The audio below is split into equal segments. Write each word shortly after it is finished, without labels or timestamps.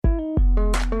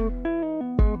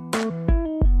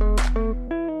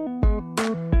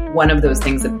One of those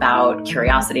things about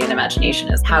curiosity and imagination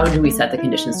is how do we set the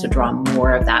conditions to draw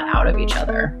more of that out of each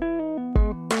other?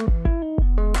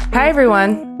 Hi,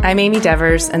 everyone. I'm Amy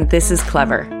Devers, and this is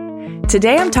Clever.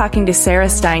 Today, I'm talking to Sarah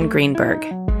Stein Greenberg.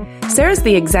 Sarah's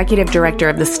the executive director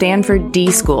of the Stanford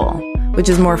D.school, which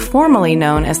is more formally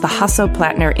known as the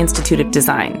Hasso-Plattner Institute of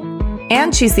Design.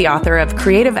 And she's the author of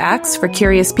Creative Acts for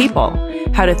Curious People,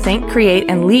 How to Think, Create,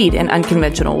 and Lead in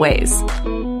Unconventional Ways.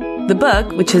 The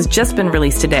book, which has just been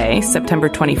released today, September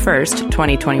 21st,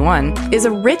 2021, is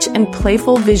a rich and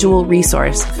playful visual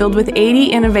resource filled with 80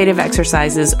 innovative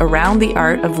exercises around the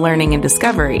art of learning and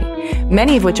discovery,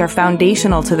 many of which are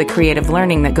foundational to the creative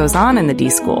learning that goes on in the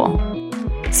D-school.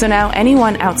 So now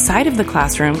anyone outside of the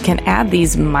classroom can add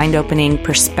these mind-opening,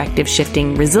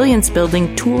 perspective-shifting,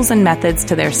 resilience-building tools and methods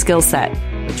to their skill set,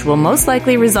 which will most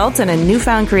likely result in a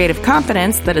newfound creative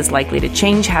confidence that is likely to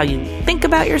change how you think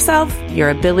about yourself, your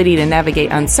ability to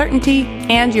navigate uncertainty,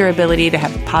 and your ability to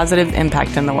have positive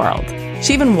impact in the world.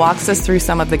 She even walks us through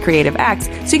some of the creative acts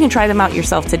so you can try them out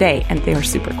yourself today, and they're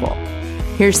super cool.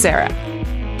 Here's Sarah.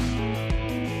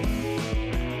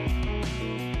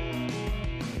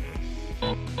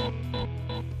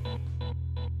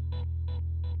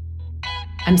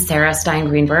 I'm Sarah Stein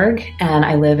Greenberg, and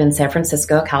I live in San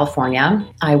Francisco, California.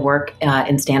 I work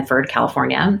in Stanford,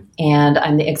 California, and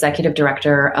I'm the executive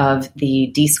director of the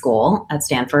D.school at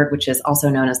Stanford, which is also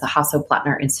known as the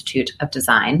Hasso-Plattner Institute of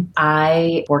Design.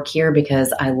 I work here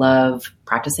because I love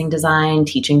practicing design,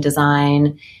 teaching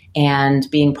design,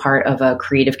 and being part of a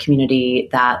creative community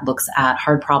that looks at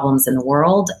hard problems in the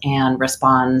world and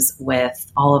responds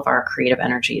with all of our creative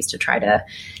energies to try to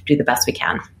do the best we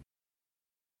can.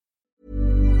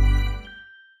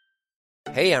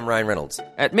 Hey, I'm Ryan Reynolds.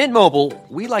 At Mint Mobile,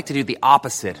 we like to do the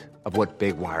opposite of what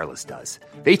Big Wireless does.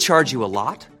 They charge you a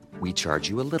lot, we charge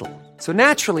you a little. So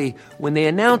naturally, when they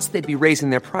announced they'd be raising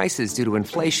their prices due to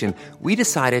inflation, we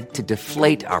decided to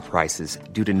deflate our prices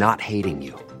due to not hating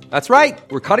you. That's right.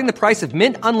 We're cutting the price of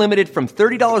Mint Unlimited from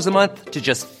 $30 a month to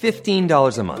just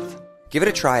 $15 a month. Give it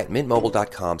a try at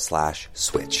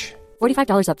mintmobile.com/switch.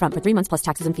 $45 up front for 3 months plus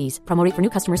taxes and fees. Promo rate for new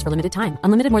customers for limited time.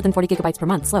 Unlimited more than 40 gigabytes per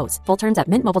month. Slows full terms at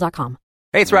mintmobile.com.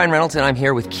 Hey, it's Ryan Reynolds, and I'm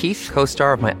here with Keith,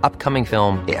 co-star of my upcoming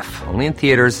film, If, only in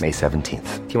theaters May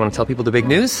 17th. Do you want to tell people the big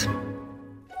news?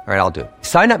 All right, I'll do it.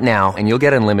 Sign up now and you'll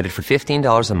get unlimited for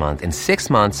 $15 a month and 6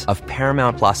 months of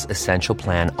Paramount Plus Essential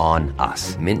Plan on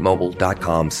us.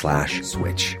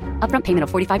 mintmobile.com/switch. Upfront payment of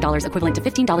 $45 equivalent to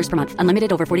 $15 per month.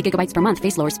 Unlimited over 40 gigabytes per month.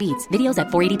 Face lower speeds. Videos at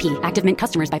 480p. Active Mint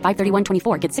customers by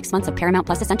 531.24 get 6 months of Paramount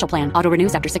Plus Essential Plan. Auto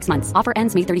renews after 6 months. Offer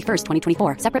ends May 31st,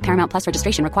 2024. Separate Paramount Plus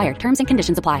registration required. Terms and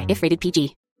conditions apply if rated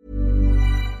PG.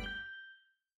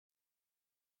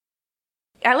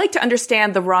 I like to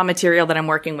understand the raw material that I'm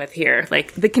working with here,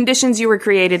 like the conditions you were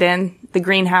created in, the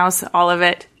greenhouse, all of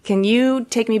it. Can you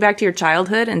take me back to your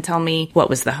childhood and tell me what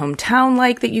was the hometown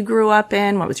like that you grew up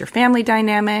in? What was your family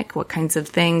dynamic? What kinds of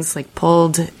things like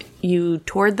pulled you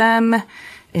toward them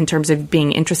in terms of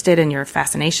being interested in your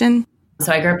fascination?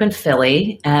 So I grew up in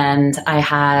Philly, and I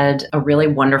had a really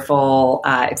wonderful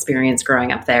experience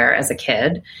growing up there as a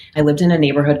kid. I lived in a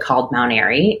neighborhood called Mount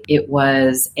Airy. It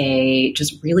was a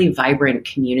just really vibrant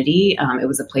community. It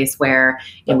was a place where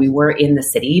we were in the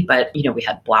city, but we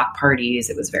had block parties.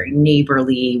 It was very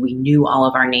neighborly. We knew all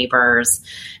of our neighbors.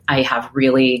 I have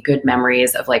really good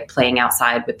memories of playing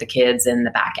outside with the kids in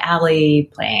the back alley,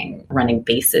 running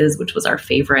bases, which was our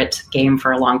favorite game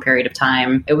for a long period of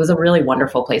time. It was a really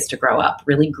wonderful place to grow up.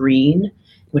 Really green,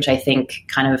 which I think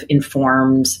kind of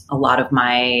informed a lot of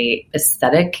my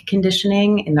aesthetic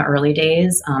conditioning in the early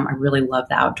days. I really love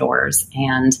the outdoors,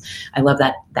 and I love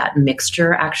that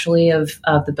mixture actually of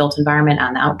the built environment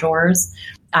and the outdoors.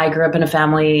 I grew up in a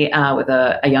family with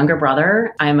a younger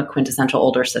brother. I'm a quintessential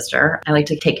older sister. I like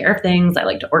to take care of things. I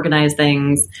like to organize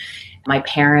things. My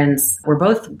parents were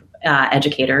both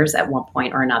educators at one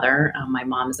point or another. My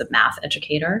mom is a math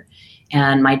educator,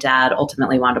 and my dad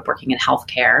ultimately wound up working in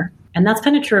healthcare. And that's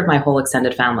kind of true of my whole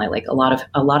extended family. A lot of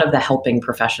the helping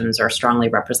professions are strongly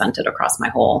represented across my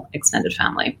whole extended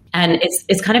family. And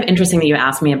it's kind of interesting that you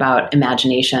asked me about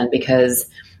imagination, because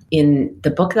in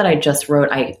the book that I just wrote,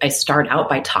 I start out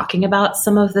by talking about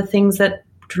some of the things that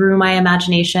drew my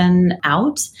imagination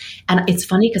out. And it's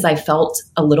funny because I felt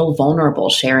a little vulnerable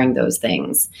sharing those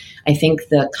things. I think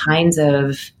the kinds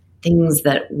of things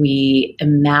that we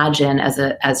imagine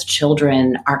as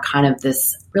children are kind of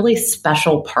this really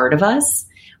special part of us.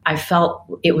 I felt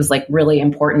it was really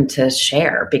really to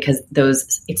share, because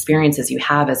those experiences you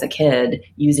have as a kid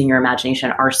using your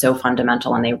imagination are so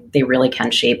fundamental, and they really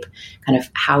can shape kind of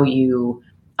how you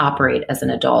operate as an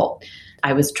adult.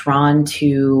 I was drawn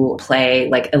to play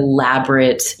like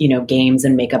elaborate, games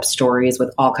and make up stories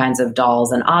with all kinds of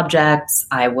dolls and objects.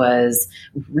 I was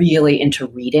really into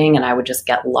reading, and I would just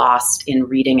get lost in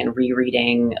reading and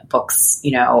rereading books,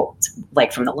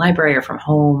 like from the library or from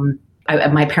home.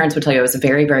 My parents would tell you I was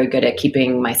very, very good at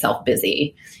keeping myself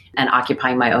busy and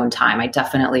occupying my own time. I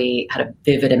definitely had a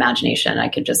vivid imagination. I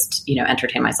could just,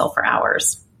 entertain myself for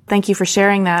hours. Thank you for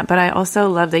sharing that. But I also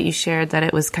love that you shared that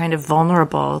it was kind of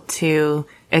vulnerable to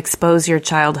expose your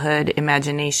childhood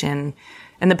imagination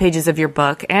in the pages of your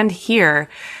book and here,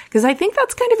 because I think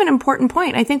that's kind of an important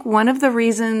point. I think one of the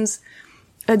reasons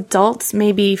adults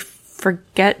maybe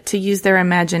forget to use their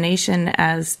imagination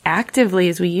as actively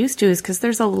as we used to is because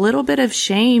there's a little bit of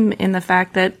shame in the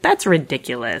fact that that's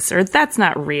ridiculous, or that's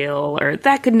not real, or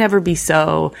that could never be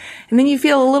so. And then you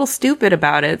feel a little stupid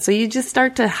about it. So you just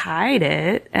start to hide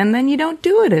it, and then you don't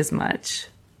do it as much.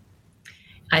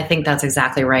 I think that's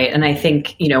exactly right. And I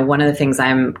think, one of the things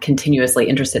I'm continuously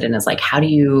interested in is like, how do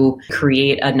you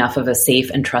create enough of a safe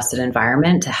and trusted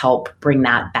environment to help bring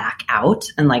that back out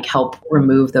and like help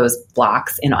remove those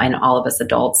blocks in all of us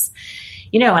adults?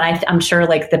 And I'm sure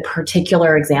like the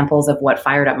particular examples of what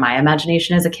fired up my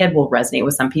imagination as a kid will resonate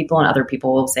with some people, and other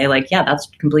people will say like, yeah, that's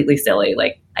completely silly.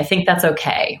 Like, I think that's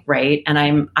okay. Right. And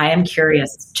I am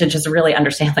curious to just really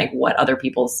understand like what other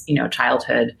people's,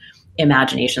 childhood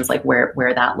imaginations, like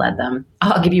where that led them.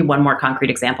 I'll give you one more concrete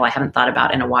example I haven't thought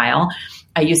about in a while.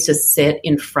 I used to sit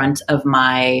in front of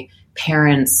my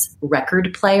parents'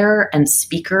 record player and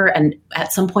speaker. And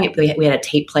at some point we had a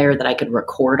tape player that I could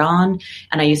record on.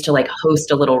 And I used to like host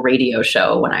a little radio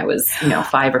show when I was,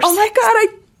 5 or 6. Oh my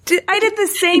God. I did the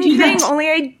same thing, only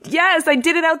I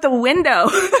did it out the window.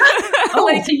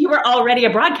 So you were already a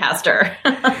broadcaster.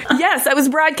 Yes, I was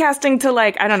broadcasting to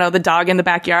the dog in the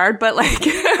backyard, but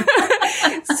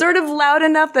sort of loud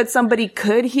enough that somebody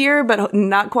could hear, but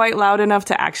not quite loud enough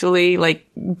to actually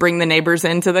bring the neighbors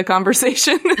into the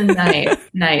conversation.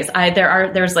 Nice.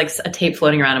 There's like a tape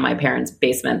floating around in my parents'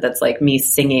 basement that's like me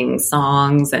singing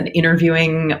songs and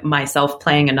interviewing myself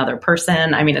playing another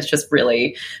person. I mean, it's just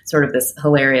really sort of this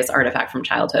hilarious artifact from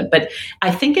childhood. But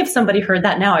I think if somebody heard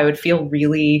that now, I would feel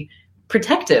really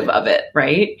protective of it,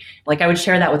 right? Like I would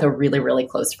share that with a really, really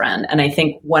close friend. And I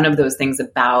think one of those things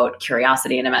about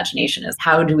curiosity and imagination is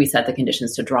how do we set the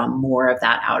conditions to draw more of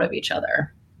that out of each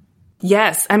other?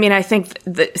 Yes. I mean, I think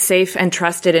the safe and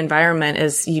trusted environment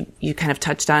is, you kind of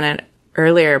touched on it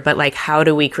earlier, but how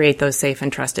do we create those safe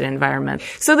and trusted environments?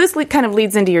 So this kind of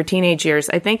leads into your teenage years.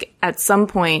 I think at some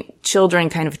point, children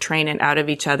kind of train it out of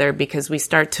each other because we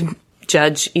start to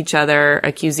judge each other,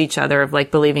 accuse each other of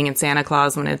believing in Santa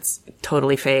Claus when it's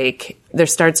totally fake. There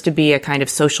starts to be a kind of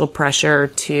social pressure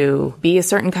to be a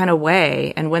certain kind of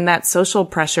way. And when that social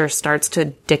pressure starts to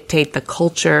dictate the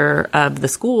culture of the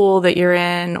school that you're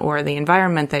in or the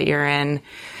environment that you're in,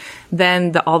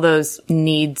 then all those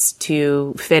needs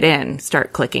to fit in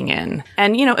start clicking in.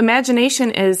 And,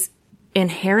 imagination is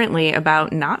inherently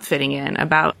about not fitting in,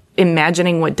 about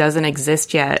imagining what doesn't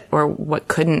exist yet or what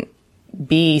couldn't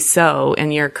be so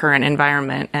in your current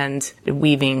environment and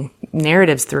weaving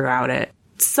narratives throughout it.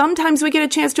 Sometimes we get a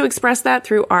chance to express that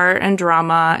through art and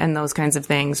drama and those kinds of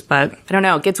things, but I don't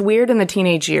know, it gets weird in the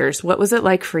teenage years. What was it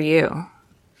like for you?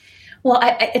 Well,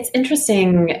 it's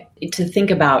interesting to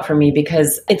think about for me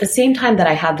because at the same time that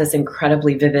I had this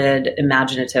incredibly vivid,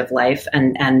 imaginative life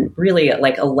and really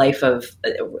like a life of,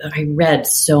 I read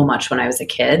so much when I was a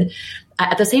kid.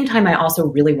 At the same time, I also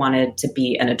really wanted to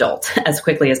be an adult as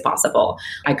quickly as possible.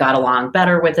 I got along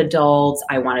better with adults.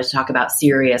 I wanted to talk about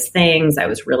serious things. I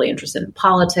was really interested in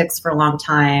politics for a long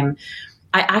time.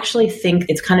 I actually think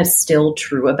it's kind of still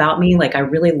true about me. I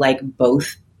really like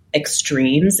both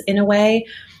extremes in a way.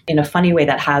 In a funny way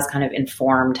that has kind of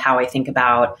informed how I think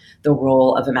about the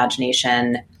role of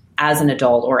imagination as an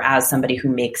adult or as somebody who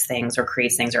makes things or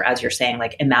creates things, or as you're saying,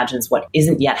 imagines what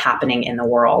isn't yet happening in the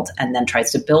world and then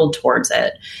tries to build towards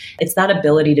it. It's that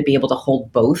ability to be able to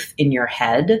hold both in your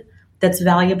head that's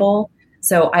valuable.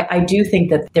 So I do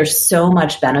think that there's so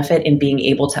much benefit in being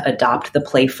able to adopt the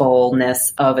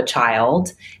playfulness of a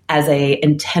child as a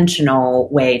intentional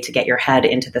way to get your head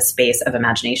into the space of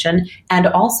imagination, and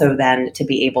also then to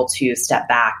be able to step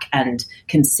back and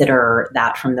consider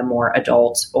that from the more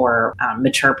adult or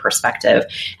mature perspective.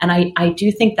 And I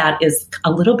do think that is a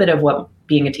little bit of what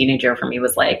being a teenager for me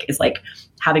was is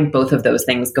having both of those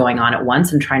things going on at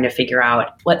once and trying to figure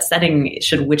out what setting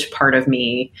should which part of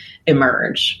me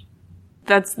emerge.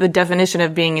 That's the definition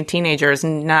of being a teenager, is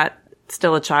not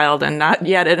still a child and not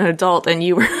yet an adult. And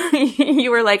you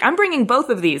were like, I'm bringing both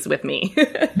of these with me.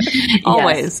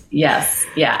 Always. Yes.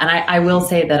 Yeah. And I will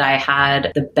say that I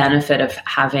had the benefit of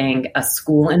having a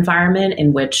school environment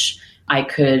in which I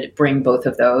could bring both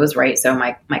of those, right? So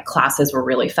my classes were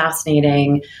really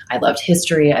fascinating. I loved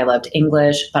history. I loved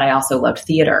English, but I also loved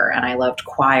theater and I loved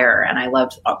choir and I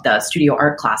loved the studio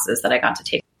art classes that I got to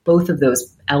take. Both of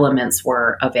those elements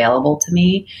were available to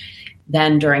me.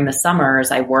 Then during the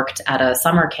summers, I worked at a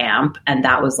summer camp, and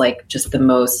that was like just the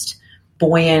most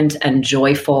buoyant and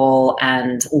joyful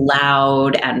and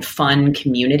loud and fun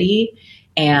community.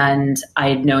 And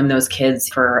I'd known those kids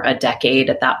for a decade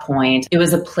at that point. It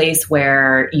was a place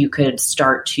where you could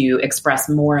start to express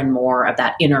more and more of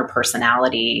that inner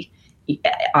personality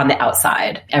on the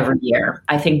outside every year.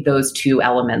 I think those two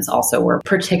elements also were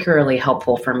particularly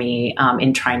helpful for me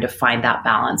in trying to find that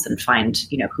balance and find,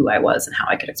 who I was and how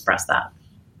I could express that.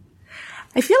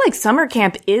 I feel like summer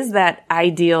camp is that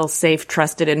ideal, safe,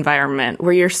 trusted environment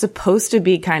where you're supposed to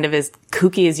be kind of as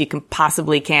kooky as you can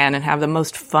possibly can and have the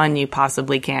most fun you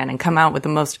possibly can and come out with the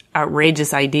most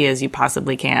outrageous ideas you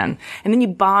possibly can. And then you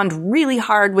bond really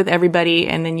hard with everybody,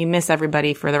 and then you miss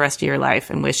everybody for the rest of your life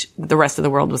and wish the rest of the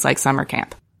world was like summer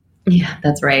camp. Yeah,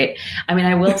 that's right. I mean,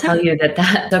 I will tell you that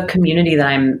the community that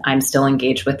I'm still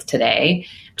engaged with today,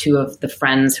 two of the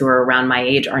friends who are around my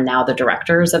age are now the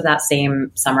directors of that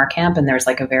same summer camp. And there's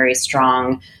like a very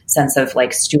strong sense of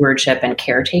like stewardship and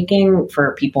caretaking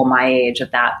for people my age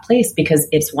of that place, because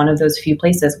it's one of those few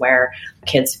places where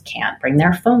kids can't bring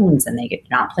their phones and they're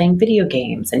not playing video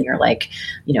games. And you're like,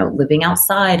 living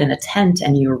outside in a tent,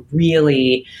 and you're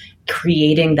really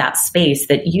creating that space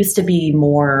that used to be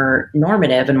more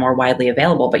normative and more widely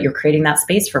available, but you're creating that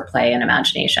space for play and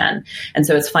imagination. And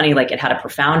so it's funny, like it had a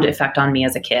profound effect on me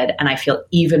as a kid. And I feel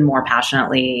even more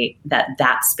passionately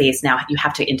that space now, you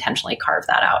have to intentionally carve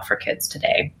that out for kids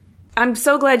today. I'm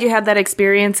so glad you had that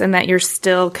experience and that you're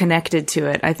still connected to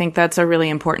it. I think that's a really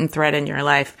important thread in your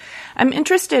life. I'm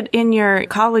interested in your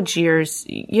college years.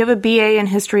 You have a BA in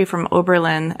history from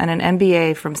Oberlin and an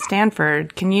MBA from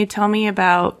Stanford. Can you tell me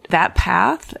about that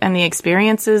path and the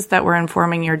experiences that were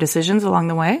informing your decisions along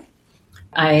the way?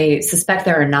 I suspect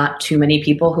there are not too many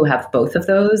people who have both of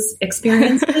those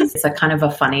experiences. It's a kind of a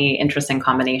funny, interesting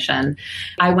combination.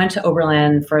 I went to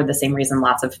Oberlin for the same reason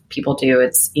lots of people do.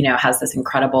 It's, has this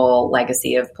incredible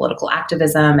legacy of political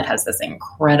activism. It has this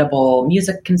incredible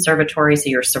music conservatory. So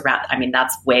you're surrounded,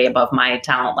 that's way above my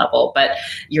talent level, but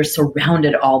you're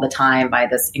surrounded all the time by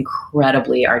this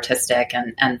incredibly artistic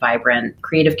and vibrant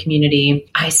creative community.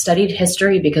 I studied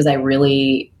history because I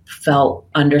really felt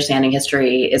understanding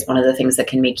history is one of the things that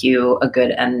can make you a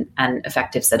good and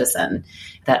effective citizen.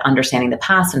 That understanding the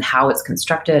past and how it's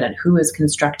constructed and who is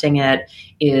constructing it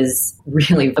is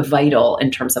really vital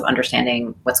in terms of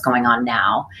understanding what's going on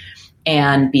now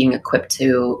and being equipped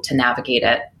to navigate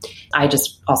it. I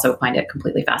just also find it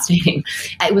completely fascinating.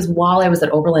 It was while I was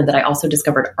at Oberlin that I also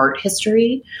discovered art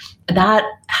history. That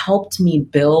helped me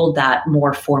build that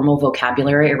more formal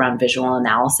vocabulary around visual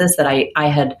analysis that I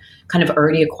had kind of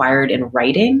already acquired in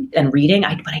writing and reading,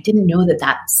 but I didn't know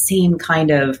that same kind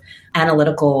of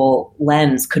analytical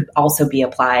lens could also be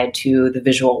applied to the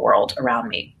visual world around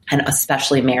me, and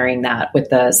especially marrying that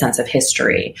with the sense of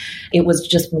history. It was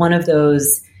just one of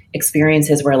those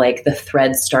experiences where like the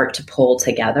threads start to pull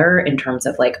together in terms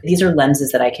of like, these are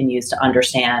lenses that I can use to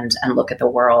understand and look at the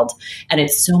world. And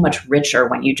it's so much richer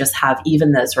when you just have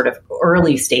even the sort of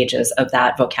early stages of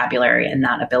that vocabulary and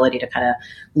that ability to kind of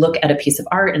look at a piece of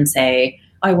art and say,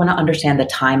 I want to understand the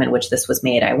time in which this was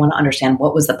made. I want to understand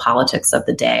what was the politics of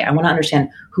the day. I want to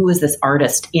understand who is this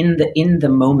artist in the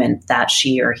moment that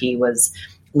she or he was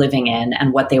living in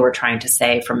and what they were trying to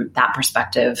say from that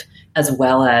perspective, as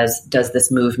well as, does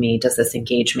this move me? Does this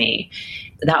engage me?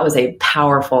 That was a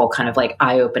powerful kind of like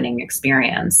eye-opening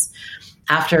experience.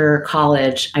 After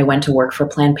college, I went to work for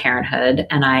Planned Parenthood,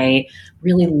 and I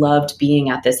really loved being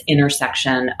at this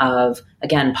intersection of,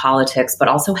 again, politics, but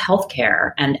also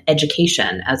healthcare and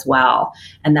education as well.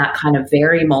 And that kind of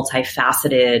very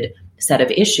multifaceted set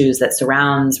of issues that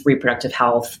surrounds reproductive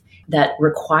health that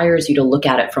requires you to look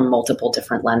at it from multiple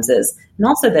different lenses, and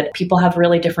also that people have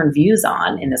really different views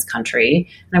on in this country.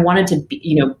 And I wanted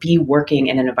to be working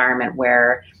in an environment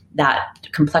where that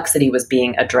complexity was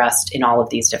being addressed in all of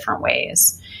these different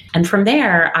ways. And from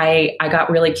there, I got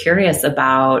really curious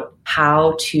about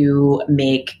how to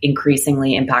make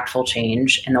increasingly impactful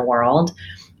change in the world.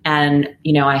 And,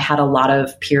 I had a lot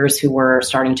of peers who were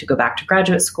starting to go back to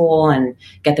graduate school and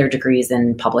get their degrees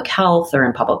in public health or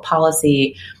in public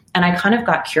policy. And I kind of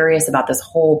got curious about this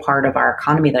whole part of our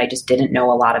economy that I just didn't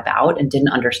know a lot about and didn't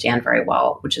understand very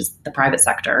well, which is the private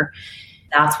sector.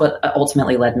 That's what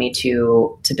ultimately led me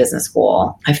to business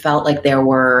school. I felt like there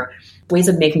were ways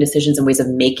of making decisions and ways of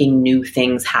making new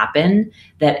things happen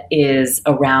that is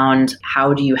around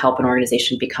how do you help an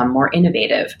organization become more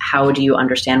innovative? How do you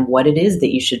understand what it is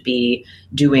that you should be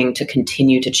doing to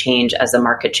continue to change as the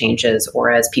market changes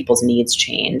or as people's needs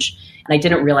change? And I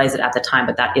didn't realize it at the time,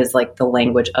 but that is like the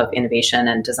language of innovation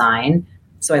and design.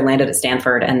 So I landed at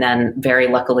Stanford and then very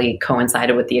luckily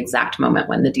coincided with the exact moment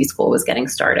when the D.school was getting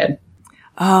started.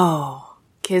 Oh,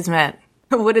 kismet.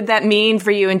 What did that mean for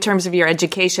you in terms of your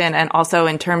education and also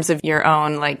in terms of your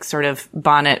own like sort of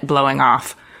bonnet blowing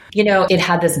off? You know, it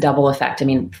had this double effect. I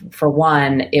mean, for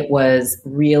one, it was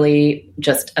really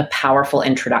just a powerful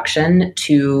introduction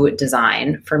to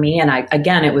design for me. And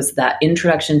it was that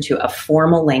introduction to a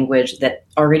formal language that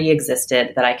already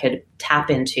existed that I could tap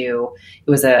into.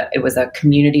 It was a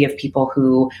community of people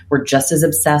who were just as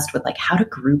obsessed with like, how do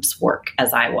groups work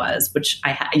as I was, which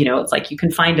it's like you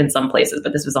can find in some places,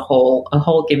 but this was a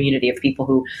whole community of people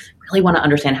who really want to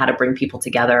understand how to bring people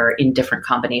together in different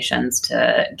combinations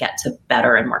to get to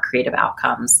better and more creative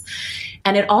outcomes.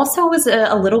 And it also was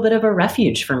a little bit of a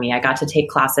refuge for me. I got to take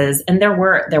classes, and there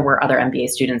were other MBA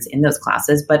students in those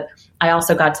classes, but I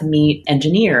also got to meet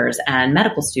engineers and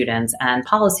medical students and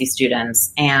policy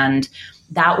students. And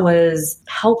that was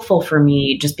helpful for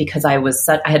me just because I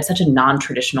had such a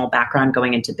non-traditional background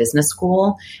going into business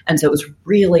school. And so it was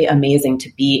really amazing to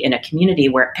be in a community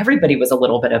where everybody was a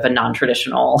little bit of a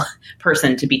non-traditional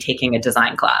person to be taking a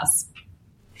design class.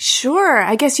 Sure.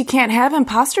 I guess you can't have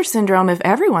imposter syndrome if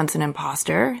everyone's an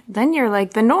imposter. Then you're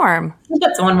like the norm.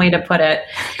 That's one way to put it.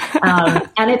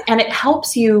 And it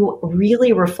helps you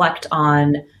really reflect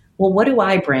on, well, what do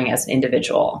I bring as an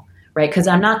individual, right? Because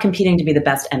I'm not competing to be the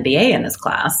best MBA in this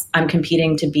class. I'm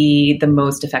competing to be the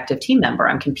most effective team member.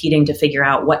 I'm competing to figure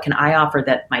out what can I offer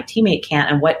that my teammate can't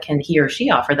and what can he or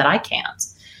she offer that I can't.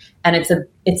 And it's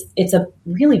a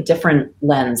really different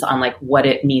lens on like what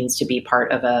it means to be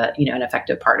part of an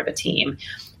effective part of a team.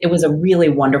 It was a really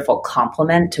wonderful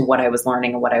complement to what I was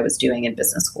learning and what I was doing in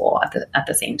business school at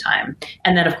the same time.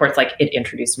 And then of course, like it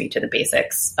introduced me to the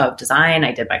basics of design.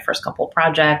 I did my first couple of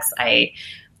projects. I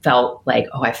felt like,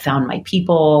 I found my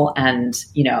people. And,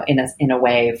 in a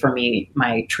way for me,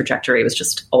 my trajectory was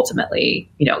just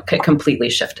ultimately,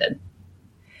 completely shifted.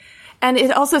 And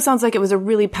it also sounds like it was a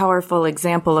really powerful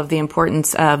example of the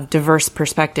importance of diverse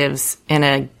perspectives in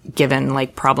a given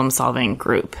like problem-solving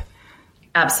group.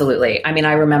 Absolutely. I mean,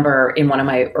 I remember in one of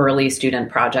my early student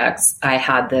projects, I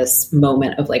had this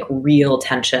moment of like real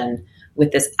tension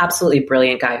with this absolutely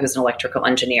brilliant guy who's an electrical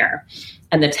engineer.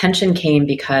 And the tension came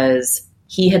because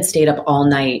he had stayed up all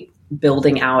night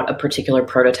building out a particular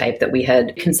prototype that we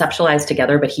had conceptualized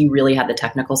together, but he really had the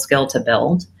technical skill to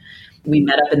build. We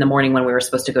met up in the morning when we were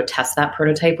supposed to go test that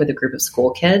prototype with a group of school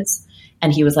kids.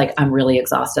 And he was like, I'm really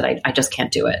exhausted. I just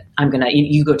can't do it.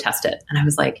 You go test it. And I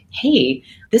was like, hey,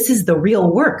 this is the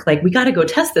real work. Like, we got to go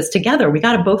test this together. We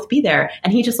got to both be there.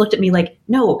 And he just looked at me like,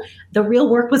 no, the real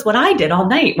work was what I did all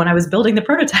night when I was building the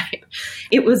prototype.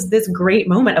 It was this great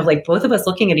moment of like both of us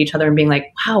looking at each other and being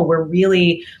like, wow, we're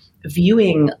really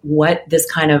viewing what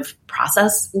this kind of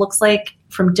process looks like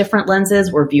from different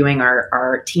lenses. We're viewing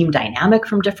our team dynamic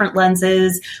from different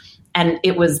lenses. And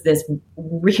it was this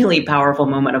really powerful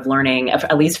moment of learning,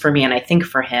 at least for me, and I think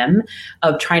for him,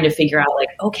 of trying to figure out like,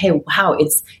 okay, wow,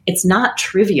 it's not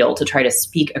trivial to try to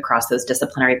speak across those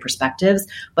disciplinary perspectives,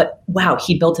 but wow,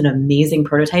 he built an amazing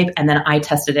prototype and then I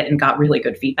tested it and got really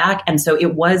good feedback. And so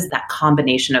it was that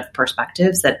combination of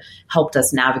perspectives that helped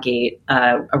us navigate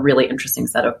a really interesting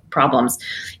set of problems.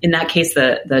 In that case,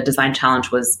 the design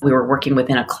challenge was we were working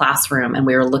within a classroom and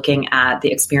we were looking at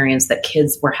the experience that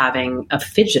kids were having of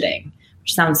fidgeting,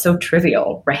 which sounds so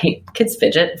trivial, right? Kids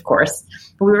fidget, of course.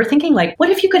 But we were thinking like, what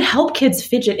if you could help kids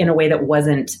fidget in a way that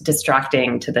wasn't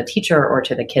distracting to the teacher or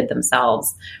to the kid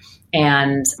themselves?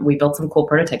 And we built some cool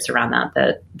prototypes around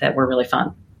that were really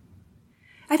fun.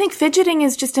 I think fidgeting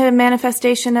is just a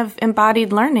manifestation of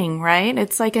embodied learning, right?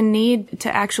 It's like a need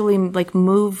to actually like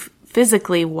move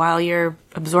physically while you're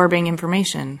absorbing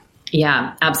information.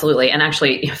 Yeah, absolutely. And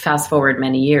actually, fast forward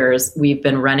many years, we've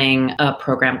been running a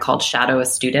program called Shadow a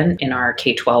Student in our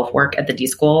K-12 work at the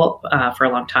D.school for a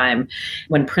long time.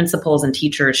 When principals and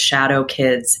teachers shadow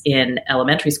kids in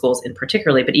elementary schools in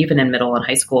particularly, but even in middle and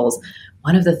high schools,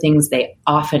 one of the things they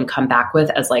often come back with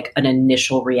as like an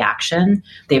initial reaction,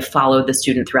 they've followed the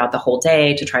student throughout the whole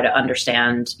day to try to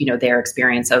understand, their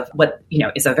experience of what,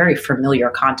 is a very familiar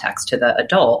context to the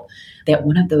adult. That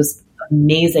one of those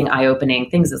amazing eye-opening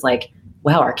things is like,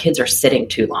 wow, our kids are sitting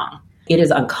too long. It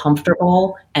is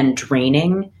uncomfortable and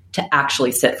draining to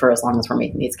actually sit for as long as we're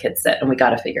making these kids sit. And we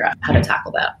got to figure out how to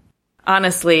tackle that.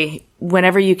 Honestly,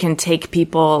 whenever you can take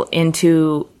people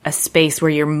into a space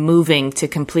where you're moving to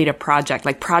complete a project,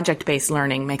 like project-based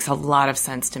learning makes a lot of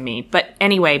sense to me. But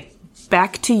anyway,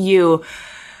 back to you.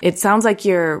 It sounds like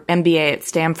your MBA at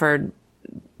Stanford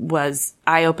was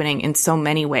eye-opening in so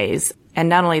many ways. And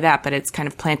not only that, but it's kind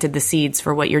of planted the seeds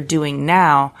for what you're doing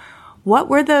now. What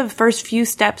were the first few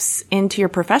steps into your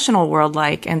professional world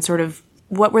like, and sort of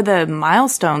what were the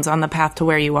milestones on the path to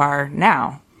where you are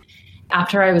now?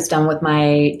 After I was done with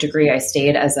my degree, I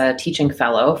stayed as a teaching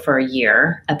fellow for a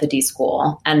year at the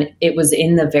D.school. And it was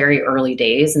in the very early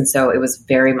days. And so it was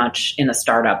very much in a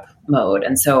startup mode.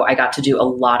 And so I got to do a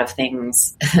lot of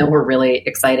things that were really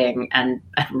exciting and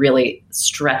really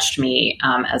stretched me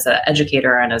as an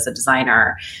educator and as a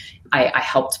designer. I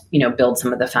helped, build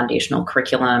some of the foundational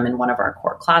curriculum in one of our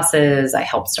core classes. I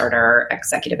helped start our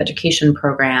executive education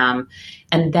program.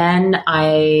 And then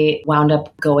I wound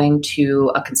up going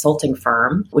to a consulting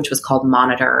firm, which was called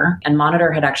Monitor. And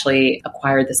Monitor had actually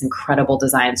acquired this incredible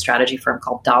design strategy firm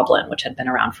called Doblin, which had been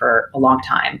around for a long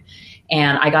time.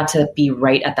 And I got to be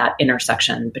right at that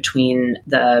intersection between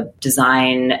the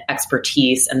design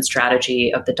expertise and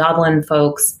strategy of the Doblin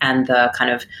folks and the kind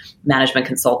of management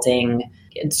consulting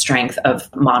strength of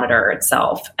Monitor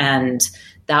itself. And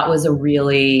that was a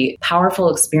really powerful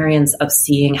experience of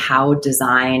seeing how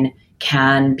design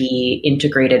can be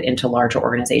integrated into larger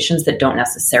organizations that don't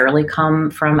necessarily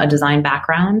come from a design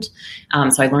background.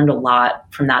 So I learned a lot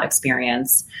from that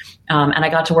experience. And I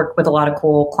got to work with a lot of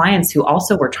cool clients who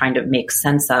also were trying to make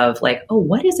sense of like, oh,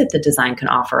 what is it that design can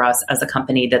offer us as a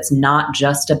company that's not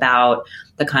just about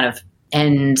the kind of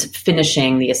end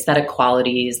finishing, the aesthetic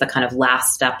qualities, the kind of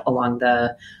last step along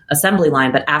the assembly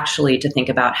line, but actually to think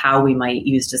about how we might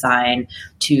use design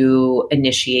to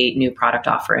initiate new product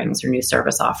offerings or new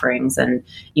service offerings, and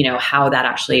how that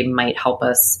actually might help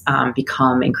us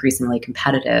become increasingly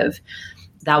competitive.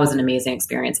 That was an amazing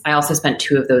experience. I also spent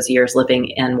 2 of those years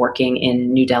living and working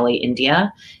in New Delhi,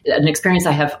 India, an experience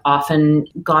I have often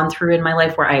gone through in my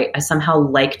life where I somehow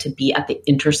like to be at the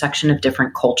intersection of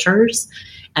different cultures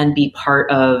and be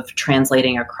part of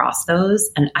translating across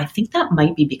those. And I think that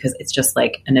might be because it's just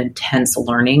like an intense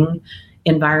learning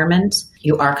environment.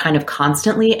 You are kind of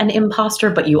constantly an imposter,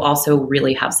 but you also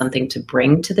really have something to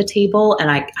bring to the table.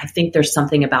 And I think there's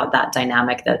something about that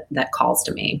dynamic that calls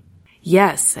to me.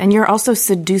 Yes. And you're also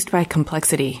seduced by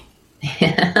complexity.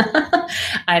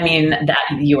 I mean,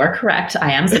 that you are correct.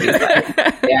 I am seduced by it.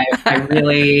 I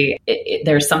really,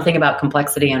 there's something about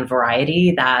complexity and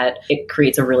variety that it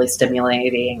creates a really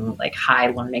stimulating, like high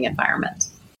learning environment.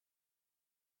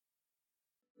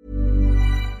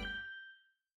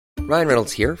 Ryan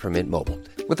Reynolds here from Mint Mobile.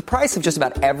 With the price of just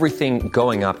about everything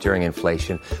going up during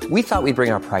inflation, we thought we'd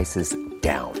bring our prices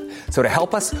down. So to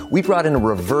help us, we brought in a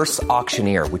reverse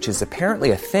auctioneer, which is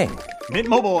apparently a thing. Mint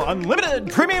Mobile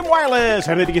Unlimited Premium Wireless.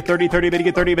 How to get 30, 30, bit to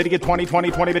get 30, bit to get 20,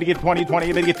 20, 20, bit to get 20,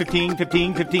 20, bit to get 15,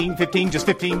 15, 15, 15, just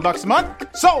 $15 a month?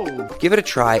 Sold! Give it a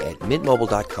try at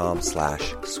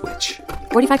mintmobile.com/switch.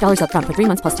 $45 up front for 3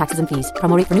 months plus taxes and fees.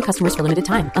 Promo rate for new customers for limited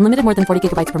time. Unlimited more than 40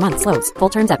 gigabytes per month. Slows full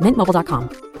terms at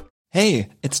mintmobile.com. Hey,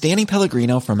 it's Danny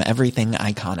Pellegrino from Everything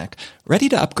Iconic. Ready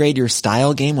to upgrade your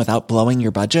style game without blowing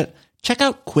your budget? Check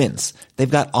out Quince. They've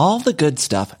got all the good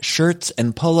stuff, shirts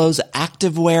and polos,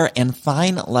 activewear, and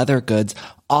fine leather goods,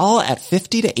 all at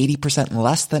 50 to 80%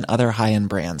 less than other high-end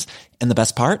brands. And the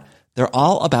best part? They're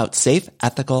all about safe,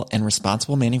 ethical, and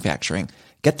responsible manufacturing.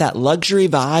 Get that luxury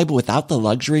vibe without the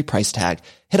luxury price tag.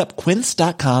 Hit up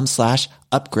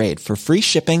quince.com/upgrade for free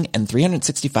shipping and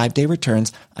 365-day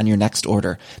returns on your next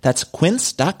order. That's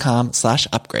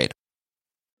quince.com/upgrade.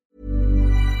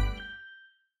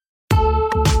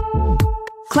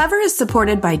 Clever is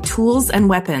supported by Tools and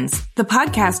Weapons, the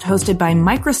podcast hosted by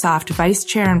Microsoft Vice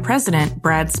Chair and President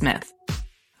Brad Smith.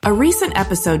 A recent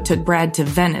episode took Brad to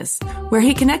Venice, where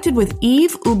he connected with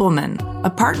Yves Ubelman, a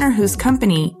partner whose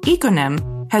company, Econem,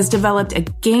 has developed a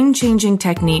game-changing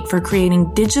technique for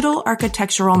creating digital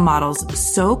architectural models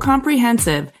so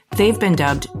comprehensive they've been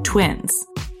dubbed twins.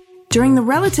 During the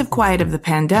relative quiet of the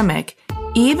pandemic,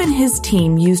 Yves and his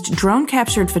team used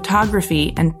drone-captured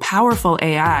photography and powerful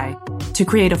AI to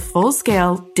create a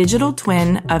full-scale digital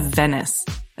twin of Venice,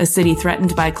 a city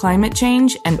threatened by climate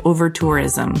change and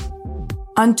over-tourism.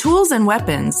 On Tools and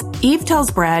Weapons, Yves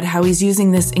tells Brad how he's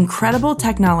using this incredible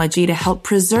technology to help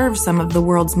preserve some of the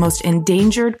world's most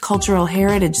endangered cultural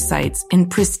heritage sites in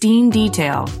pristine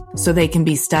detail so they can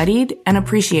be studied and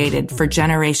appreciated for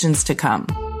generations to come.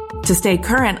 To stay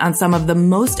current on some of the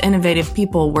most innovative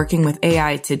people working with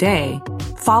AI today,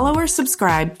 follow or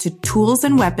subscribe to Tools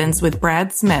and Weapons with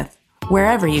Brad Smith,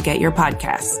 wherever you get your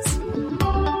podcasts.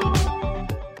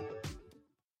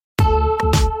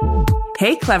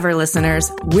 Hey, clever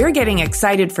listeners, we're getting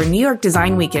excited for New York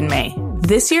Design Week in May.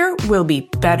 This year will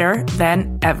be better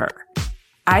than ever.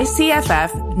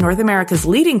 ICFF, North America's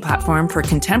leading platform for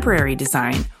contemporary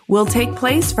design, will take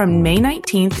place from May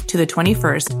 19th to the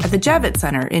 21st at the Javits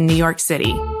Center in New York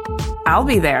City. I'll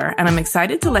be there, and I'm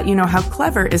excited to let you know how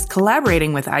Clever is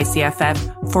collaborating with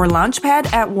ICFF for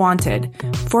Launchpad at Wanted,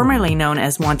 formerly known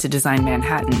as Wanted Design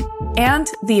Manhattan, and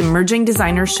the Emerging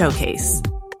Designers Showcase.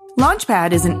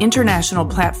 Launchpad is an international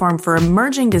platform for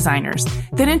emerging designers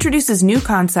that introduces new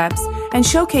concepts and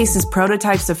showcases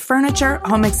prototypes of furniture,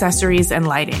 home accessories, and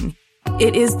lighting.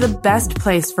 It is the best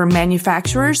place for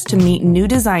manufacturers to meet new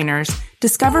designers,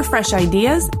 discover fresh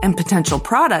ideas, and potential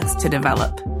products to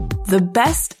develop. The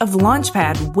best of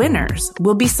Launchpad winners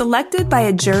will be selected by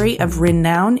a jury of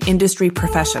renowned industry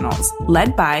professionals,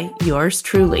 led by yours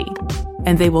truly.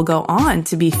 And they will go on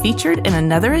to be featured in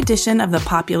another edition of the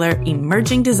popular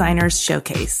Emerging Designers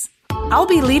Showcase. I'll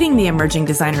be leading the Emerging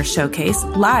Designers Showcase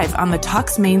live on the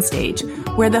Talks main stage,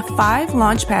 where the 5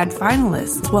 Launchpad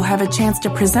finalists will have a chance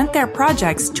to present their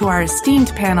projects to our esteemed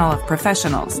panel of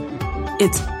professionals.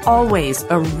 It's always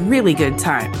a really good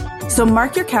time. So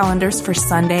mark your calendars for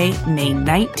Sunday, May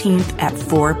 19th at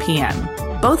 4 p.m.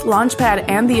 Both Launchpad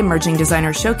and the Emerging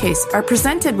Designer Showcase are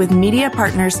presented with media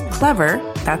partners Clever,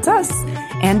 that's us,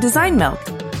 and Design Milk,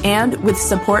 and with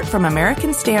support from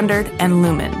American Standard and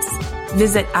Lumens.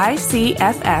 Visit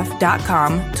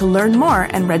icff.com to learn more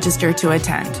and register to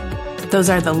attend. Those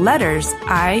are the letters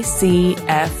icff.com.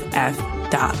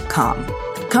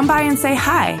 Come by and say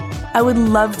hi. I would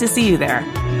love to see you there.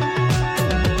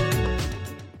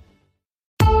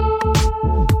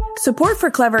 Support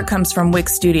for Clever comes from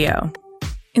Wix Studio.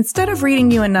 Instead of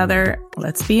reading you another,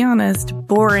 let's be honest,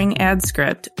 boring ad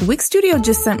script, Wix Studio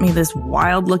just sent me this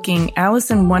wild-looking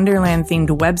Alice in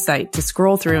Wonderland-themed website to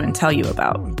scroll through and tell you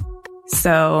about.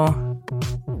 So,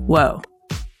 whoa.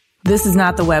 This is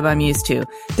not the web I'm used to.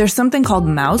 There's something called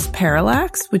mouse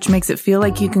parallax, which makes it feel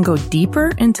like you can go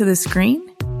deeper into the screen.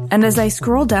 And as I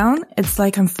scroll down, it's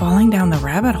like I'm falling down the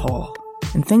rabbit hole.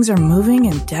 And things are moving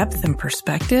in depth and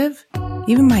perspective.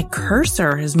 Even my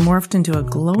cursor has morphed into a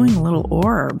glowing little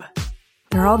orb.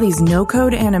 There are all these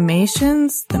no-code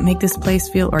animations that make this place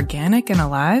feel organic and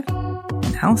alive.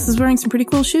 And Alice is wearing some pretty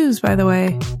cool shoes, by the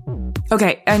way.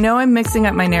 Okay, I know I'm mixing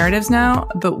up my narratives now,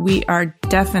 but we are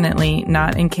definitely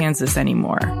not in Kansas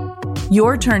anymore.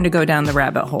 Your turn to go down the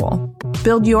rabbit hole.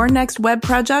 Build your next web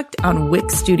project on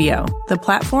Wix Studio, the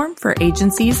platform for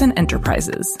agencies and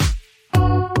enterprises.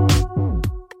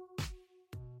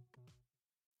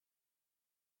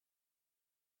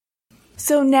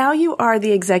 So now you are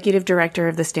the executive director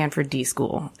of the Stanford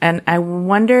D.school, and I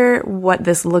wonder what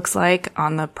this looks like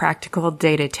on the practical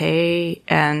day-to-day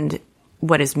and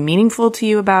what is meaningful to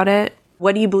you about it.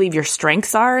 What do you believe your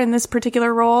strengths are in this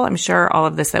particular role? I'm sure all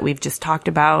of this that we've just talked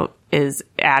about is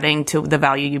adding to the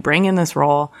value you bring in this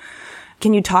role.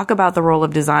 Can you talk about the role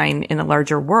of design in a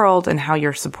larger world and how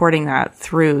you're supporting that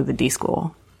through the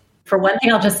D.school? For one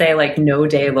thing, I'll just say, like, no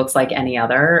day looks like any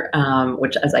other,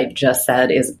 which, as I just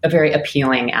said, is a very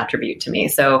appealing attribute to me.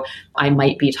 So I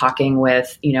might be talking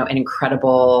with, an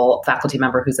incredible faculty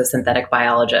member who's a synthetic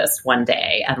biologist one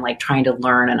day and like trying to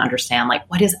learn and understand like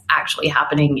what is actually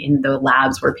happening in the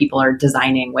labs where people are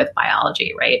designing with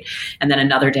biology, right? And then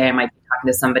another day I might be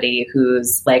talking to somebody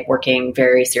who's like working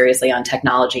very seriously on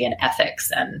technology and ethics.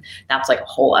 And that's like a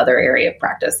whole other area of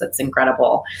practice that's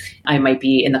incredible. I might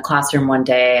be in the classroom one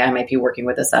day. I might be working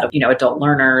with a set of, adult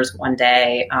learners one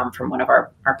day from one of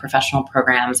our professional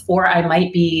programs, or I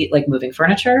might be like moving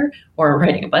furniture or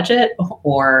writing a budget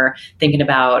or thinking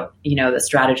about, the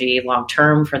strategy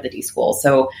long-term for the D.school.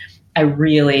 So I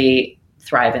really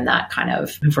thrive in that kind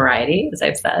of variety, as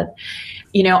I've said.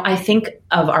 I think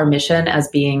of our mission as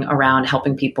being around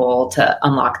helping people to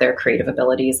unlock their creative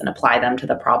abilities and apply them to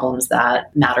the problems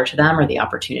that matter to them or the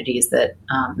opportunities that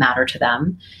matter to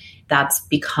them. That's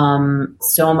become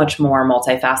so much more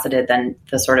multifaceted than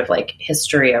the sort of like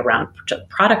history around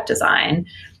product design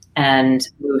and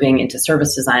moving into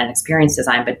service design and experience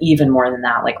design, but even more than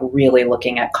that, like really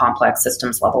looking at complex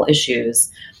systems level issues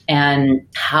and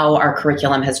how our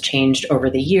curriculum has changed over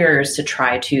the years to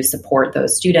try to support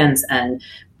those students and,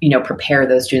 prepare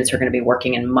those students who are going to be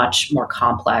working in much more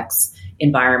complex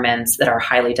environments that are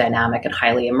highly dynamic and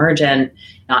highly emergent,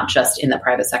 not just in the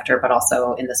private sector, but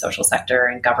also in the social sector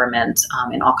and government,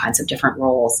 in all kinds of different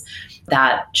roles.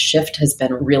 That shift has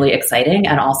been really exciting.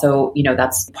 And also,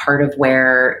 that's part of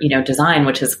where, design,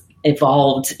 which has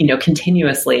evolved,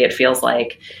 continuously, it feels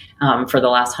like, for the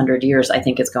last 100 years, I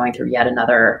think is going through yet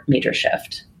another major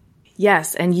shift.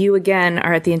 Yes. And you, again,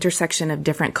 are at the intersection of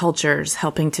different cultures,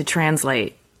 helping to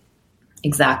translate.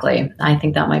 Exactly. I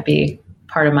think that might be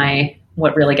part of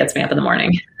what really gets me up in the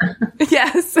morning.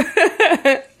 Yes.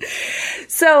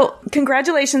 So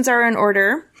congratulations are in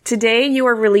order. Today, you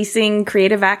are releasing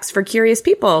Creative Acts for Curious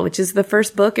People, which is the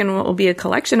first book in what will be a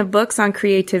collection of books on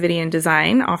creativity and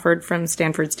design offered from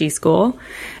Stanford's D.school.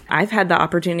 I've had the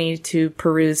opportunity to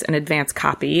peruse an advanced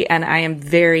copy, and I am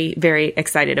very, very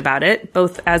excited about it,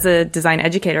 both as a design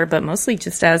educator, but mostly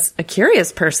just as a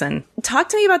curious person. Talk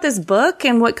to me about this book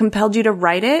and what compelled you to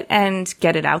write it and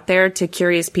get it out there to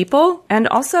curious people, and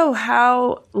also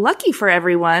how lucky for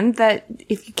everyone that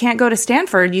if you can't go to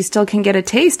Stanford, you still can get a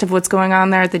taste of what's going on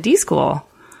there at the D.school.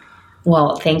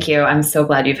 Well, thank you. I'm so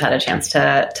glad you've had a chance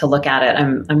to look at it.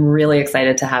 I'm really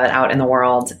excited to have it out in the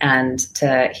world and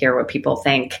to hear what people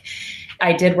think.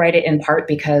 I did write it in part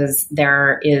because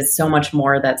there is so much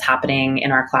more that's happening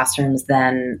in our classrooms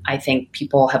than I think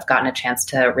people have gotten a chance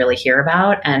to really hear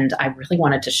about. And I really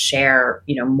wanted to share,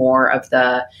 more of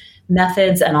the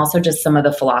methods and also just some of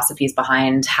the philosophies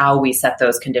behind how we set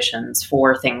those conditions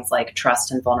for things like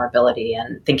trust and vulnerability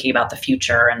and thinking about the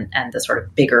future and the sort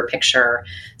of bigger picture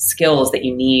skills that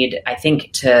you need, I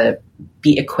think, to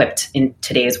be equipped in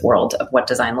today's world of what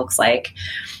design looks like.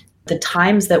 The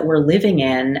times that we're living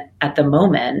in at the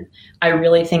moment, I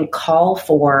really think call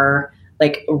for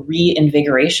like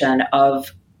reinvigoration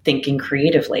of thinking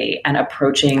creatively and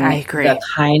approaching the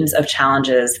kinds of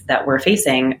challenges that we're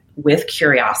facing with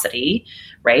curiosity,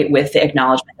 right? With the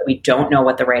acknowledgement that we don't know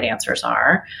what the right answers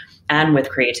are, and with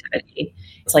creativity.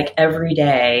 It's like every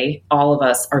day, all of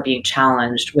us are being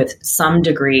challenged with some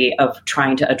degree of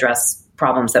trying to address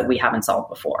problems that we haven't solved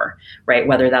before, right?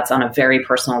 Whether that's on a very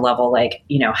personal level, like,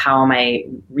 how am I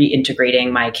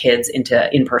reintegrating my kids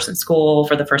into in-person school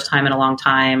for the first time in a long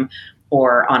time?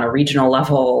 Or on a regional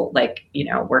level, like,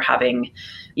 we're having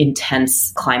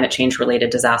intense climate change related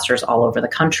disasters all over the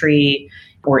country,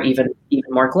 or even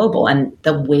more global. And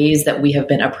the ways that we have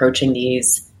been approaching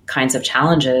these kinds of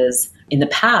challenges in the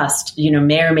past,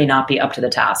 may or may not be up to the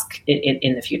task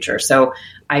in the future. So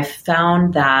I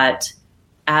found that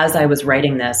as I was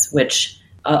writing this, which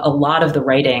a lot of the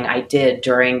writing I did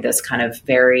during this kind of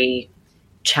very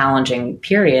challenging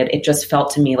period, it just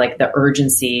felt to me like the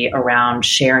urgency around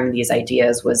sharing these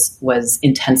ideas was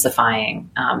intensifying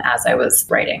as I was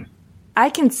writing. I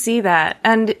can see that.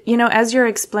 And, as you're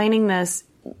explaining this,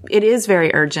 it is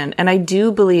very urgent. And I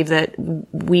do believe that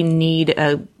we need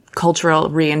a cultural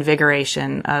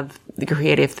reinvigoration of the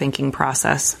creative thinking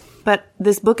process. But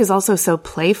this book is also so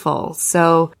playful.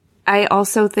 So I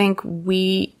also think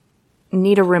we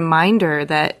need a reminder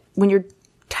that when you're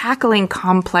tackling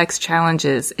complex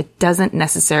challenges, it doesn't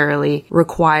necessarily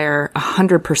require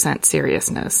 100%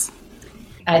 seriousness.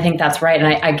 I think that's right.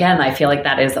 And I feel like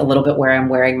that is a little bit where I'm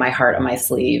wearing my heart on my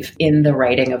sleeve in the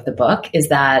writing of the book, is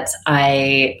that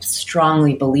I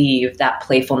strongly believe that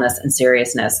playfulness and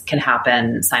seriousness can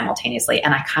happen simultaneously.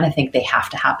 And I kind of think they have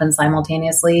to happen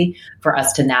simultaneously for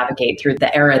us to navigate through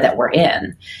the era that we're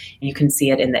in. You can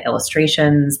see it in the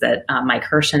illustrations that Mike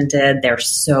Hershen did. They're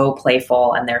so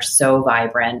playful and they're so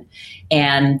vibrant.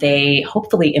 And they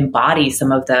hopefully embody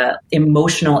some of the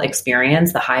emotional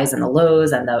experience, the highs and the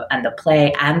lows, and the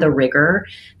play and the rigor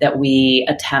that we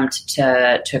attempt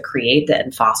to create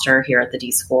and foster here at the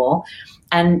D.school.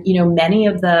 And, many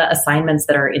of the assignments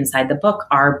that are inside the book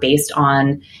are based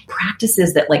on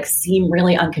practices that seem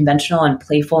really unconventional and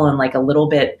playful and a little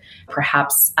bit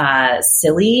perhaps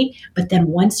silly. But then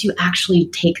once you actually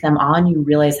take them on, you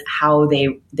realize how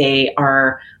they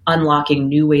are unlocking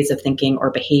new ways of thinking or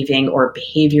behaving, or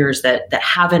behaviors that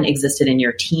haven't existed in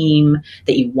your team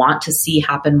that you want to see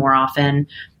happen more often.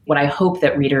 What I hope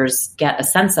that readers get a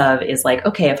sense of is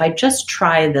okay, if I just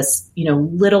try this,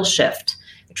 little shift,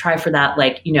 try for that,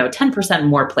 10%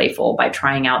 more playful by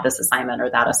trying out this assignment or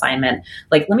that assignment.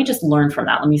 Let me just learn from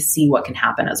that. Let me see what can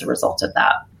happen as a result of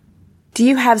that. Do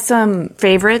you have some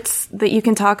favorites that you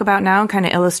can talk about now and kind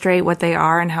of illustrate what they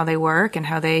are and how they work and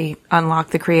how they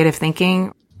unlock the creative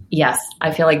thinking? Yes,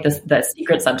 I feel like the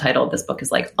secret subtitle of this book is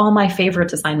all my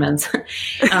favorite assignments.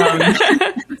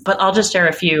 But I'll just share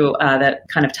a few that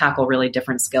kind of tackle really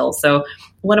different skills. So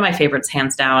one of my favorites,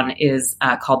 hands down, is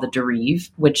called the Derive,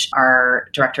 which our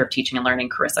director of teaching and learning,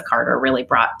 Carissa Carter, really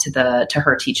brought to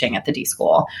her teaching at the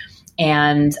D.school.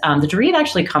 And the Derive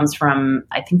actually comes from,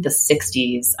 I think, the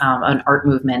 60s, an art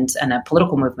movement and a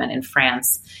political movement in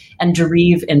France. And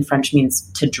Derive in French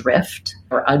means to drift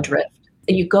or adrift.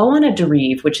 You go on a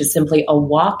Derive, which is simply a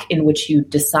walk in which you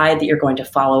decide that you're going to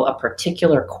follow a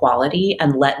particular quality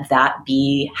and let that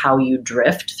be how you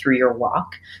drift through your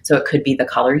walk. So it could be the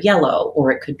color yellow,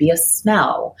 or it could be a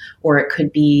smell, or it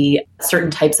could be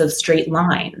certain types of straight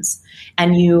lines.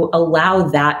 And you allow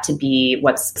that to be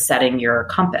what's setting your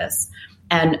compass.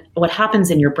 And what happens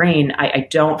in your brain, I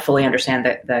don't fully understand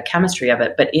the chemistry of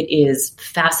it, but it is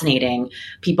fascinating.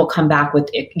 People come back with,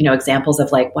 examples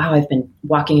of like, wow, I've been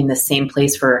walking in the same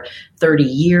place for 30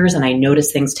 years and I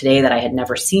noticed things today that I had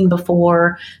never seen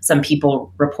before. Some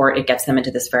people report it gets them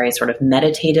into this very sort of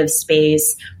meditative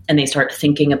space, and they start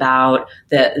thinking about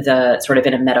the sort of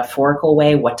in a metaphorical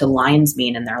way, what do lines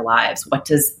mean in their lives? What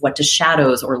does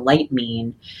shadows or light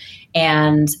mean?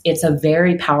 And it's a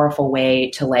very powerful way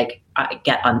to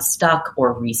get unstuck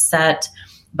or reset,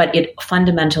 but it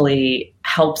fundamentally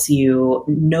helps you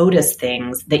notice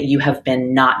things that you have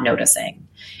been not noticing.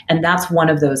 And that's one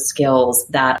of those skills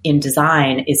that in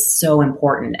design is so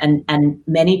important. And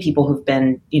many people who've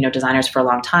been, designers for a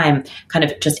long time kind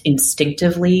of just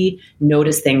instinctively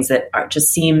notice things that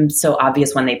just seem so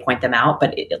obvious when they point them out,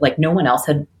 but no one else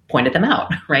had pointed them out,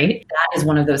 right? That is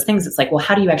one of those things. It's like, well,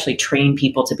 how do you actually train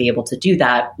people to be able to do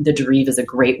that? The Derive is a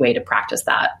great way to practice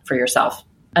that for yourself.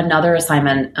 Another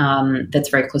assignment that's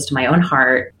very close to my own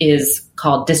heart is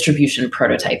called distribution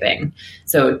prototyping.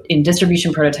 So in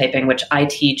distribution prototyping, which I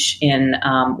teach in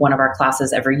one of our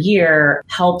classes every year,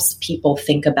 helps people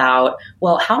think about,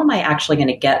 well, how am I actually going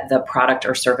to get the product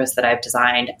or service that I've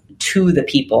designed to the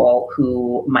people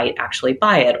who might actually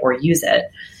buy it or use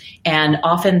it? And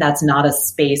often that's not a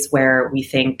space where we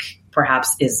think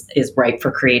perhaps is ripe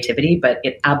for creativity, but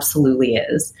it absolutely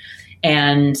is.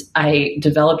 And I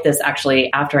developed this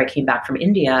actually after I came back from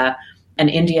India. And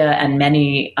India and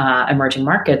many emerging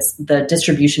markets, the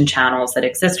distribution channels that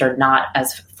exist are not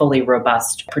as fully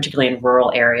robust, particularly in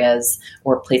rural areas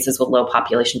or places with low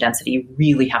population density. You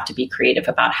really have to be creative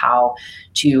about how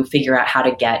to figure out how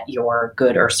to get your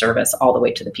good or service all the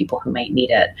way to the people who might need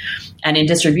it. And in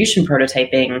distribution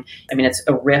prototyping, it's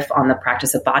a riff on the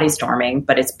practice of body storming,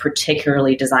 but it's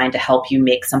particularly designed to help you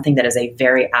make something that is a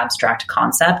very abstract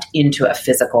concept into a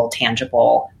physical,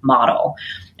 tangible model.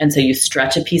 And so you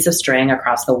stretch a piece of string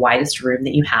across the widest room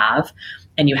that you have,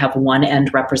 and you have one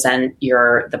end represent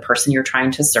the person you're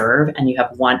trying to serve, and you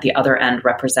have the other end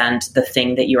represent the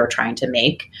thing that you are trying to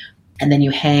make. And then you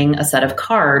hang a set of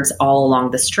cards all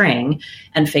along the string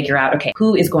and figure out, okay,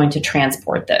 who is going to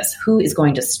transport this? Who is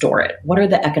going to store it? What are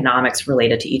the economics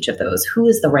related to each of those? Who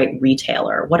is the right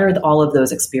retailer? What are all of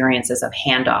those experiences of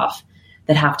handoff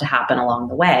that have to happen along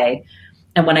the way?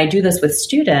 And when I do this with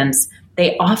students,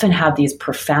 they often have these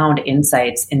profound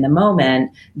insights in the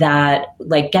moment that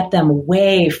get them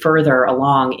way further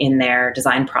along in their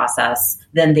design process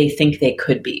than they think they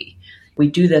could be. We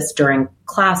do this during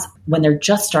class when they're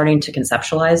just starting to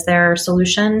conceptualize their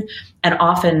solution. And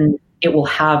often it will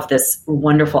have this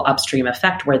wonderful upstream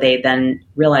effect where they then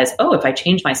realize, oh, if I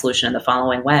change my solution in the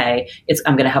following way,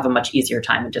 I'm going to have a much easier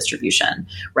time in distribution,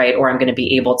 right? Or I'm going to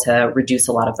be able to reduce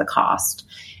a lot of the cost.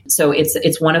 So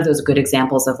it's one of those good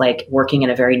examples of working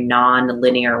in a very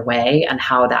non-linear way and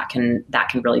how that can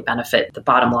really benefit the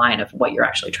bottom line of what you're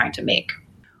actually trying to make.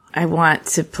 I want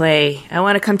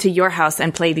to come to your house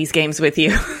and play these games with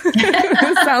you.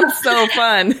 It sounds so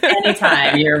fun.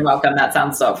 Anytime. You're welcome. That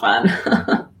sounds so fun.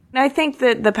 I think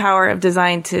that the power of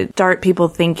design to start people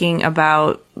thinking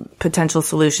about potential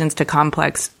solutions to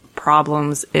complex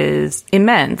problems is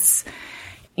immense.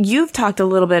 You've talked a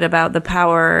little bit about the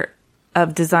power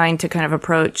of design to kind of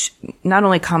approach not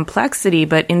only complexity,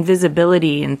 but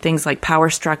invisibility and things like power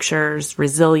structures,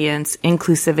 resilience,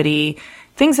 inclusivity,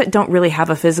 things that don't really have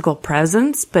a physical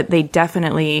presence, but they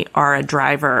definitely are a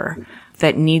driver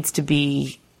that needs to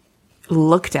be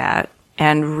looked at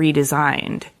and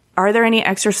redesigned. Are there any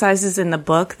exercises in the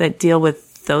book that deal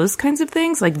with those kinds of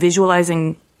things, like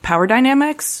visualizing power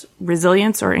dynamics,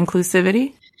 resilience, or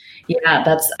inclusivity? Yeah,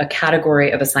 that's a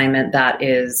category of assignment that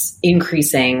is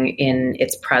increasing in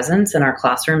its presence in our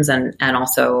classrooms and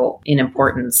also in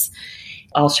importance.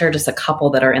 I'll share just a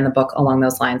couple that are in the book along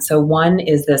those lines. So one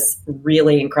is this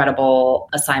really incredible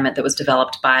assignment that was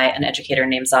developed by an educator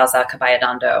named Zaza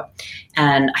Caballadando.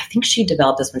 And I think she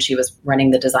developed this when she was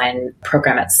running the design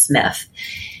program at Smith.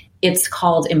 It's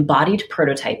called embodied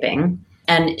prototyping.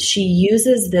 And she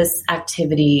uses this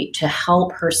activity to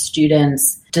help her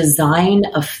students design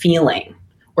a feeling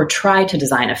or try to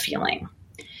design a feeling.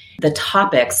 the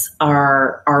topics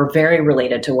are very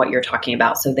related to what you're talking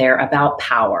about. So they're about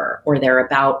power, or they're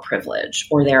about privilege,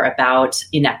 or they're about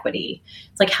inequity.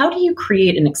 It's like, how do you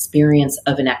create an experience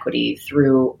of inequity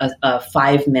through a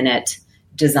 5-minute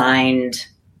designed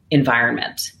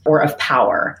environment, or of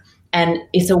power? And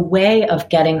it's a way of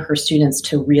getting her students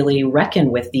to really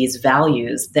reckon with these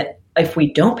values that, if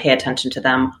we don't pay attention to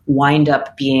them, wind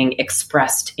up being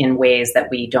expressed in ways that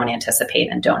we don't anticipate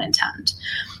and don't intend.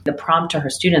 The prompt to her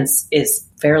students is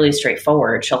fairly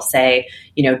straightforward. She'll say,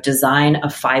 design a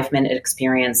 5-minute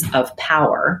experience of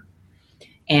power.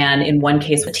 And in one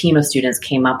case, a team of students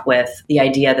came up with the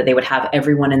idea that they would have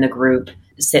everyone in the group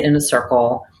sit in a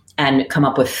circle and come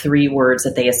up with 3 words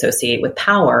that they associate with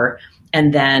power.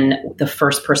 And then the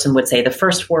first person would say the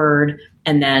first word,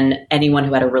 and then anyone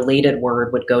who had a related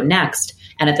word would go next.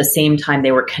 And at the same time,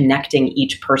 they were connecting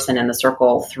each person in the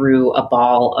circle through a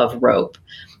ball of rope.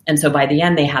 And so by the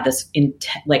end, they had this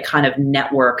kind of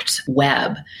networked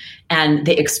web. And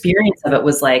the experience of it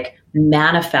was like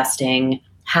manifesting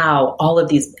how all of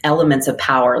these elements of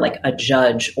power, like a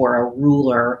judge or a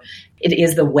ruler, it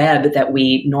is the web that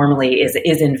we normally is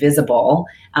invisible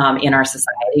in our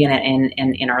society and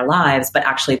in our lives, but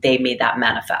actually they made that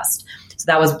manifest.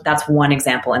 So that's one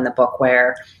example in the book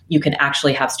where you can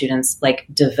actually have students like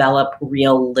develop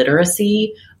real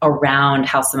literacy around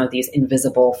how some of these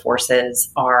invisible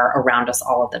forces are around us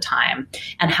all of the time,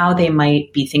 and how they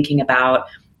might be thinking about,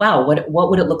 wow, what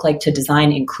would it look like to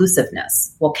design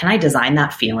inclusiveness? Well, can I design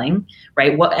that feeling,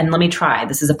 right? And let me try.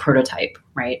 This is a prototype,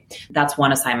 right? That's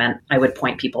one assignment I would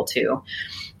point people to.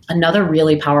 Another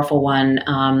really powerful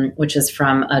one, which is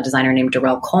from a designer named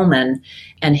Darrell Coleman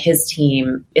and his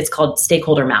team, it's called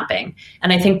stakeholder mapping.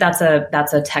 And I think that's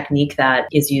a technique that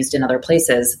is used in other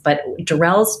places, but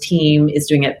Darrell's team is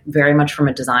doing it very much from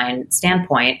a design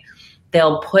standpoint.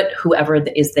 They'll put whoever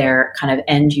is their kind of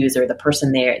end user, the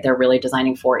person they're really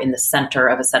designing for, in the center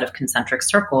of a set of concentric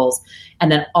circles.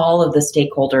 And then all of the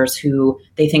stakeholders who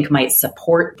they think might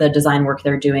support the design work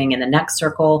they're doing in the next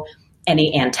circle,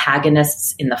 any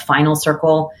antagonists in the final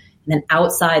circle. And then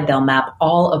outside, they'll map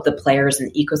all of the players in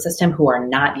the ecosystem who are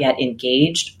not yet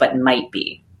engaged, but might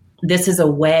be. This is a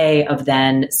way of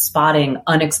then spotting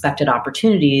unexpected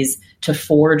opportunities to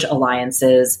forge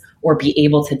alliances or be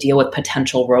able to deal with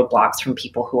potential roadblocks from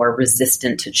people who are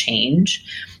resistant to change.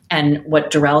 And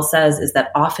what Darrell says is that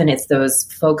often it's those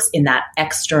folks in that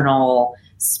external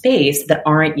space that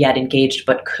aren't yet engaged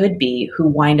but could be, who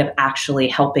wind up actually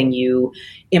helping you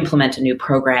implement a new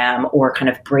program or kind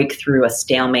of break through a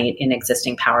stalemate in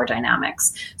existing power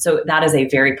dynamics. So that is a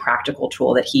very practical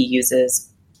tool that he uses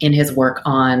in his work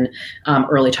on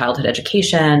early childhood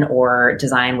education or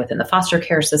design within the foster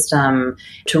care system,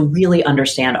 to really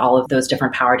understand all of those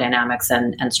different power dynamics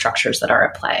and structures that are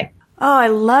at play. Oh, I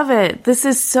love it. This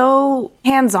is so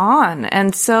hands-on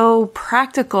and so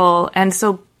practical and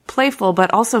so playful,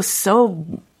 but also so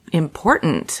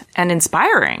important and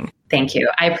inspiring. Thank you.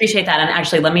 I appreciate that. And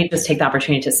actually, let me just take the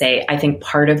opportunity to say, I think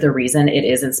part of the reason it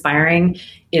is inspiring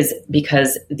is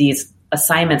because these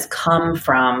assignments come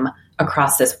from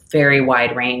across this very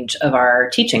wide range of our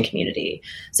teaching community.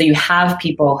 So you have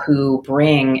people who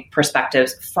bring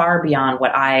perspectives far beyond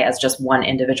what I, as just one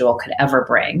individual, could ever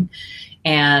bring.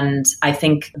 And I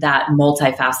think that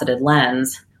multifaceted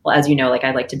lens, well, as you know, like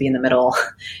I like to be in the middle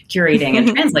curating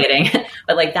and translating,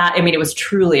 but like that, I mean, it was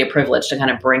truly a privilege to kind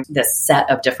of bring this set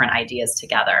of different ideas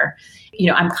together.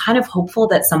 I'm kind of hopeful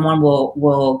that someone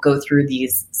will go through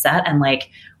these set and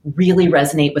like really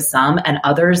resonate with some, and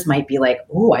others might be like,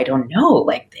 oh, I don't know.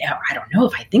 Like, I don't know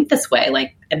if I think this way,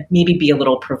 like maybe be a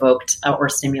little provoked or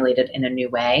stimulated in a new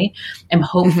way. I'm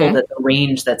hopeful that the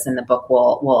range that's in the book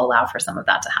will allow for some of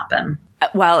that to happen.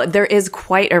 Well, there is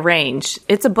quite a range.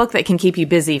 It's a book that can keep you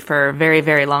busy for a very,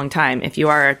 very long time if you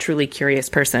are a truly curious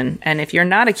person. And if you're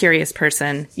not a curious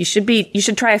person, you should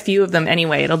try a few of them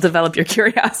anyway. It'll develop your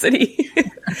curiosity.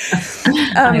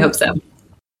 I hope so.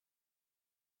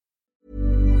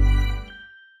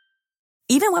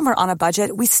 Even when we're on a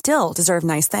budget, we still deserve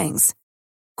nice things.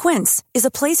 Quince is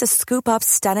a place to scoop up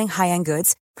stunning high-end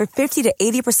goods for 50 to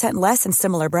 80% less than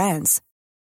similar brands.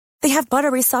 They have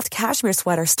buttery soft cashmere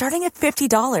sweaters starting at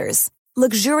 $50,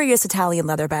 luxurious Italian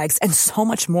leather bags, and so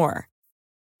much more.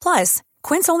 Plus,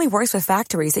 Quince only works with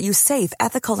factories that use safe,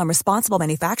 ethical, and responsible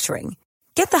manufacturing.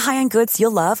 Get the high-end goods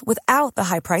you'll love without the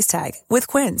high price tag with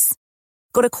Quince.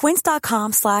 Go to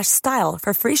quince.com/style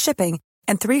for free shipping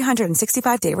and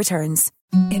 365-day returns.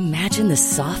 Imagine the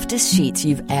softest sheets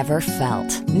you've ever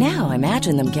felt. Now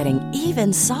imagine them getting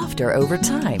even softer over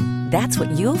time. That's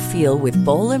what you'll feel with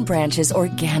Boll & Branch's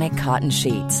organic cotton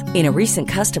sheets. In a recent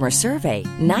customer survey,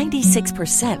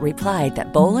 96% replied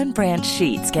that Boll & Branch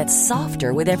sheets get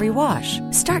softer with every wash.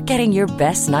 Start getting your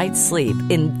best night's sleep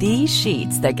in these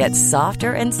sheets that get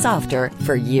softer and softer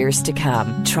for years to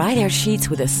come. Try their sheets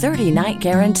with a 30-night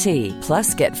guarantee.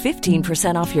 Plus, get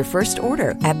 15% off your first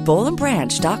order at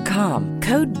bollandbranch.com.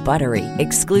 Code BUTTERY.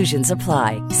 Exclusions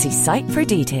apply. See site for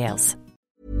details.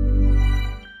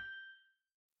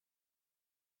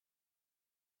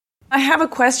 I have a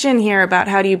question here about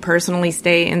how do you personally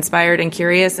stay inspired and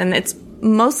curious, and it's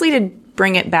mostly to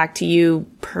bring it back to you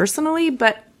personally,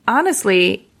 but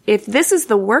honestly, if this is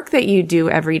the work that you do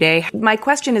every day, my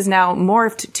question is now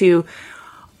morphed to,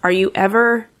 are you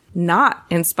ever not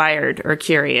inspired or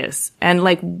curious? And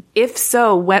like, if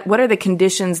so, what are the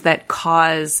conditions that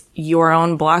cause your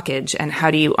own blockage, and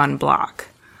how do you unblock?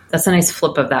 That's a nice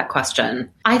flip of that question.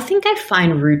 I think I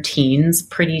find routines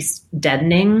pretty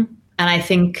deadening. And I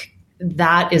think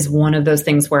that is one of those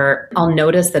things where I'll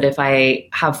notice that if I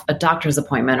have a doctor's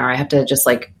appointment or I have to just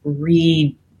like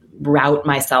reroute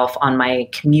myself on my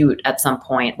commute at some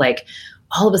point, like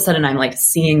all of a sudden I'm like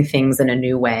seeing things in a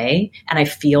new way and I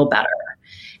feel better.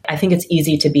 I think it's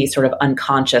easy to be sort of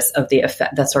unconscious of the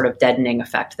effect, the sort of deadening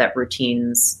effect that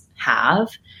routines have.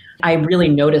 I really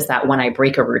notice that when I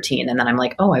break a routine and then I'm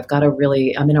like, oh,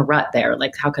 I'm in a rut there.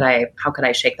 Like, how could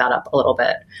I shake that up a little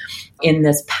bit? In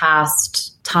this past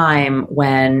time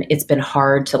when it's been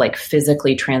hard to like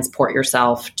physically transport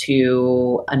yourself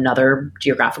to another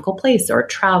geographical place or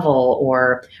travel,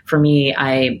 or for me,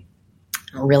 I'm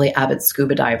a really avid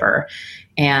scuba diver.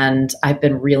 And I've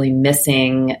been really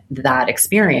missing that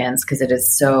experience because it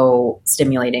is so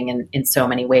stimulating in so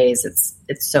many ways.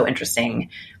 It's so interesting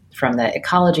from the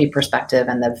ecology perspective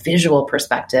and the visual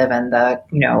perspective and the,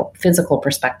 physical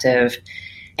perspective.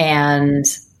 And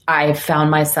I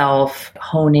found myself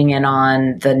honing in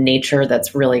on the nature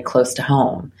that's really close to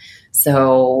home.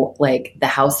 So like the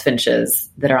house finches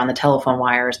that are on the telephone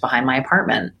wires behind my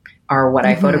apartment are what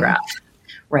I photographed.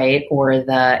 Right? Or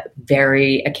the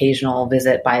very occasional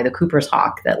visit by the Cooper's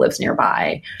hawk that lives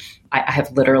nearby. I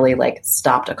have literally like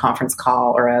stopped a conference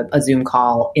call or a Zoom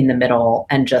call in the middle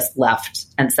and just left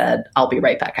and said, I'll be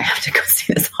right back. I have to go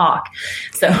see this hawk.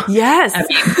 So yes.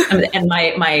 And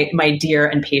my dear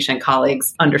and patient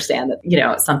colleagues understand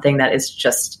that, something that is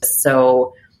just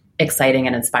so exciting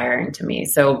and inspiring to me.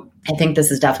 So I think this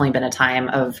has definitely been a time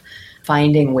of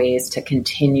finding ways to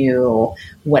continue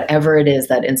whatever it is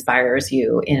that inspires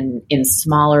you in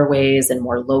smaller ways and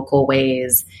more local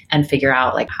ways, and figure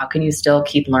out like, how can you still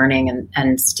keep learning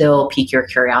and still pique your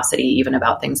curiosity even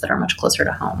about things that are much closer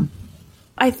to home.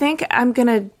 I think I'm going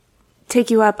to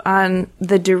take you up on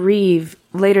the Derive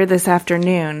later this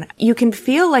afternoon. You can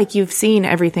feel like you've seen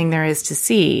everything there is to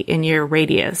see in your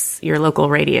radius, your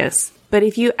local radius. But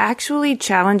if you actually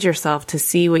challenge yourself to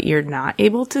see what you're not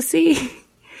able to see,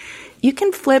 you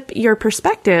can flip your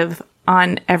perspective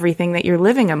on everything that you're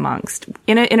living amongst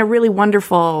in a really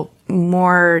wonderful,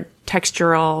 more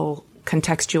textural,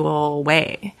 contextual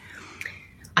way.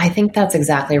 I think that's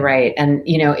exactly right. And,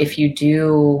 if you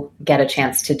do get a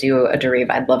chance to do a Derive,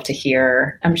 I'd love to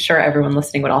hear, I'm sure everyone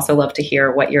listening would also love to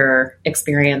hear what your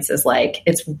experience is like.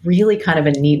 It's really kind of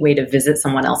a neat way to visit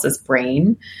someone else's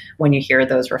brain when you hear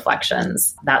those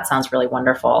reflections. That sounds really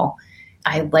wonderful.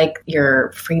 I like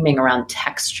your framing around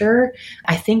texture.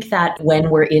 I think that when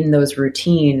we're in those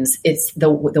routines, it's the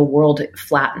world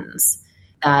flattens.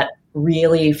 That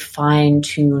really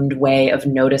fine-tuned way of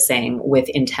noticing with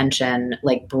intention,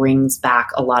 like brings back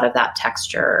a lot of that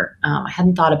texture. I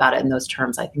hadn't thought about it in those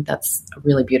terms. I think that's a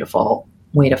really beautiful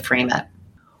way to frame it.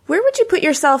 Where would you put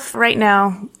yourself right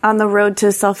now on the road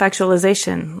to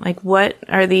self-actualization? Like, what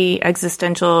are the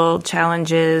existential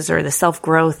challenges or the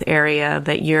self-growth area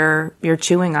that you're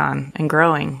chewing on and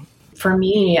growing? For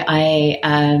me, I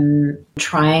am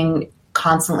trying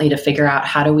constantly to figure out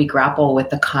how do we grapple with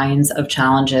the kinds of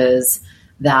challenges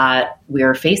that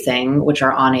we're facing, which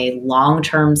are on a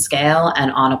long-term scale and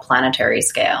on a planetary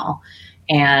scale.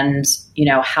 And,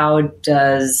 how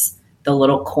does the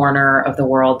little corner of the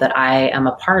world that I am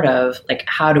a part of, like,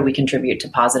 how do we contribute to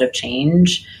positive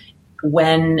change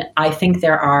when I think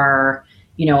there are,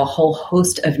 a whole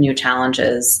host of new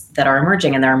challenges that are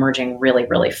emerging, and they're emerging really,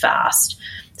 really fast.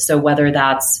 So whether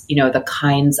that's, the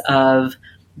kinds of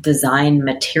design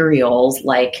materials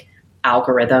like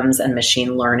algorithms and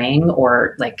machine learning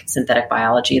or like synthetic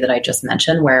biology that I just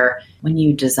mentioned, where when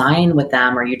you design with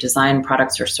them or you design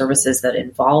products or services that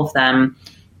involve them,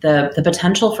 the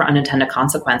potential for unintended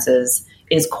consequences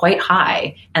is quite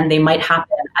high, and they might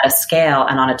happen at a scale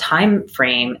and on a time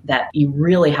frame that you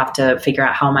really have to figure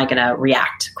out, how am I going to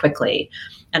react quickly?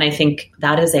 And I think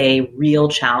that is a real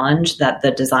challenge that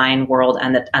the design world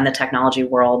and the technology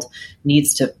world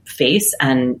needs to face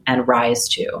and rise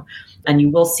to. And you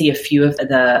will see a few of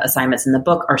the assignments in the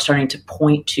book are starting to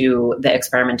point to the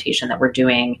experimentation that we're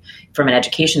doing from an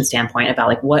education standpoint about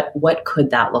like, what could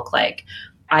that look like?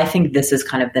 I think this is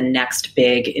kind of the next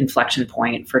big inflection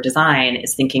point for design,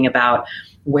 is thinking about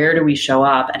where do we show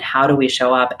up and how do we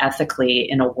show up ethically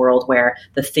in a world where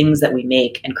the things that we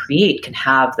make and create can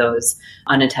have those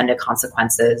unintended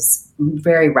consequences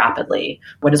very rapidly.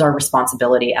 What is our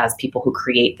responsibility as people who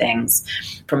create things?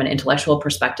 From an intellectual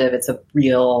perspective, it's a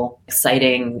real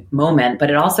exciting moment, but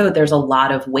there's a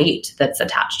lot of weight that's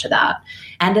attached to that.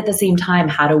 And at the same time,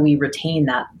 how do we retain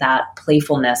that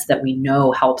playfulness that we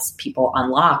know helps people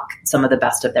unlock some of the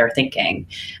best of their thinking,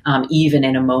 even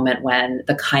in a moment when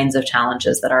the kinds of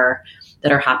challenges that are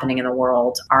happening in the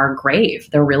world are grave.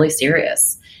 They're really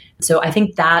serious. So I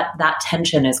think that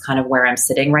tension is kind of where I'm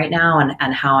sitting right now,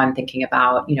 and how I'm thinking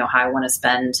about, how I want to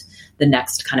spend the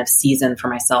next kind of season for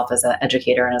myself as an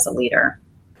educator and as a leader.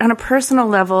 On a personal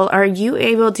level, do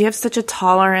you have such a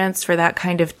tolerance for that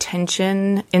kind of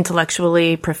tension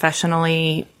intellectually,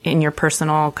 professionally, in your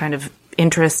personal kind of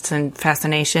interests and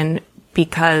fascination,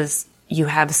 because you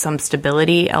have some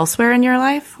stability elsewhere in your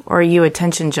life? Or are you a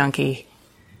tension junkie?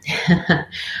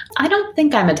 I don't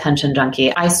think I'm a tension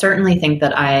junkie. I certainly think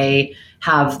that I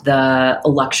have the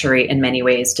luxury in many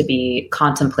ways to be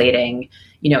contemplating,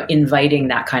 inviting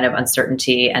that kind of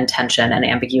uncertainty and tension and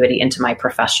ambiguity into my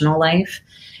professional life.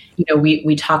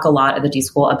 We talk a lot at the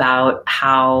D.school about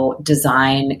how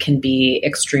design can be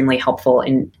extremely helpful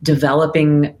in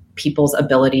developing people's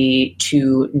ability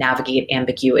to navigate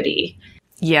ambiguity.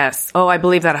 Yes. Oh, I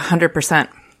believe that 100%.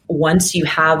 Once you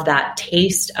have that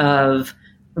taste of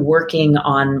working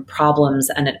on problems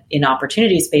and in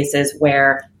opportunity spaces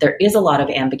where there is a lot of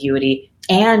ambiguity,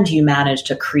 and you manage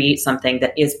to create something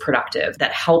that is productive,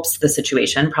 that helps the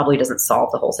situation, probably doesn't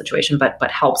solve the whole situation, but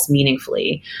helps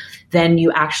meaningfully, then you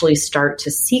actually start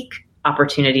to seek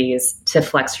opportunities to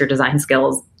flex your design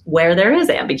skills where there is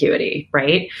ambiguity,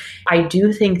 right? I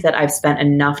do think that I've spent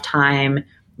enough time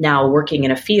now working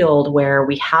in a field where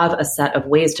we have a set of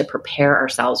ways to prepare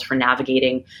ourselves for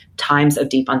navigating times of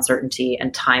deep uncertainty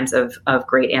and times of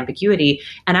great ambiguity,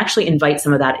 and actually invite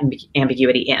some of that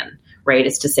ambiguity in, right?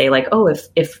 It's to say like, oh,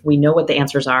 if we know what the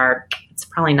answers are, it's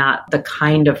probably not the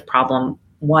kind of problem,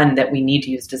 one, that we need to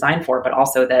use design for, but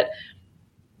also that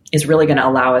is really going to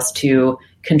allow us to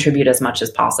contribute as much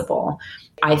as possible.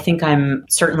 I think I'm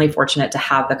certainly fortunate to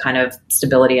have the kind of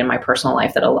stability in my personal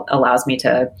life that allows me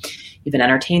to even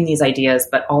entertain these ideas.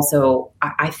 But also,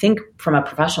 I think from a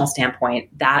professional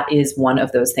standpoint, that is one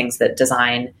of those things that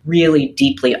design really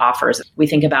deeply offers. We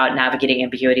think about navigating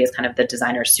ambiguity as kind of the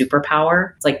designer's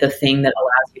superpower. It's like the thing that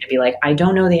allows you to be like, I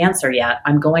don't know the answer yet.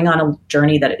 I'm going on a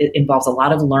journey that involves a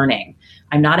lot of learning.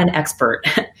 I'm not an expert,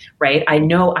 right? I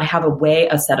know I have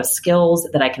a set of skills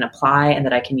that I can apply and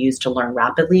that I can use to learn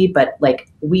rapidly, but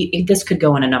this could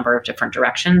go in a number of different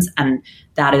directions. And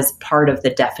that is part of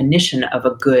the definition of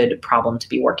a good problem to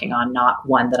be working on, not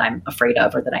one that I'm afraid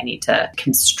of or that I need to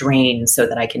constrain so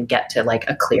that I can get to like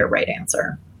a clear right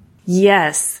answer.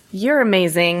 Yes, you're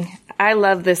amazing. I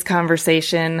love this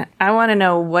conversation. I want to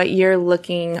know what you're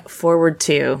looking forward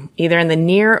to, either in the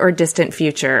near or distant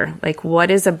future. Like, what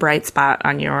is a bright spot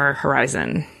on your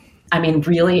horizon? I mean,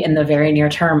 really, in the very near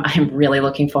term, I'm really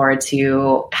looking forward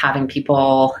to having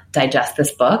people digest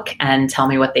this book and tell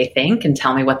me what they think and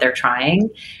tell me what they're trying.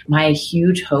 My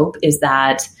huge hope is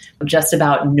that just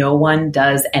about no one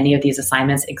does any of these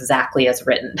assignments exactly as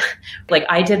written. Like,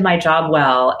 I did my job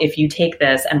well if you take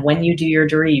this and when you do your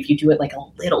debrief, you do it like a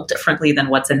little differently than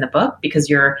what's in the book, because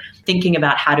you're thinking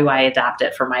about how do I adapt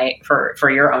it for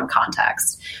your own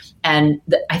context. And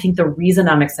I think the reason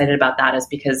I'm excited about that is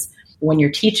because when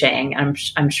you're teaching,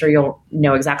 I'm sure you'll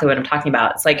know exactly what I'm talking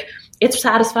about. It's like, it's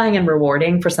satisfying and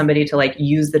rewarding for somebody to like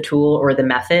use the tool or the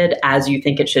method as you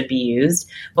think it should be used.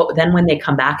 But then when they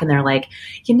come back and they're like,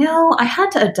 I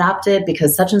had to adapt it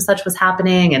because such and such was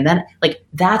happening. And then like,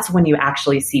 that's when you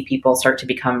actually see people start to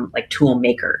become like tool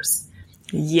makers.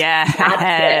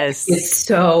 Yes. It's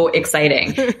so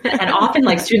exciting. And often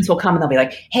like students will come and they'll be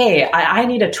like, hey, I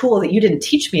need a tool that you didn't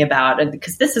teach me about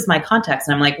because this is my context.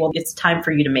 And I'm like, well, it's time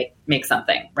for you to make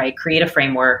something, right? Create a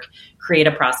framework, create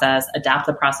a process, adapt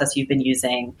the process you've been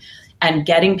using. and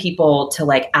getting people to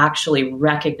like actually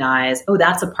recognize, oh,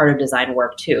 that's a part of design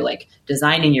work too. Like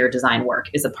designing your design work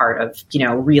is a part of, you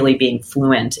know, really being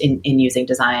fluent in using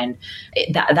design.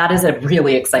 That is a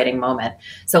really exciting moment.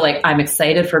 So like, I'm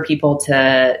excited for people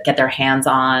to get their hands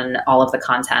on all of the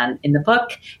content in the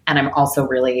book. And I'm also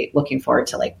really looking forward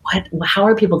to like, how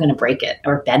are people going to break it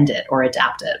or bend it or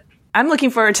adapt it? I'm looking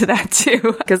forward to that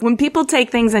too, because when people take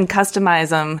things and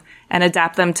customize them and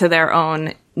adapt them to their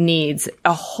own needs,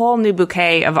 a whole new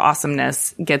bouquet of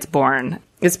awesomeness gets born.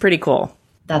 It's pretty cool.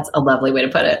 That's a lovely way to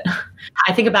put it.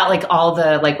 I think about like all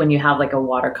the, like when you have like a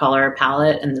watercolor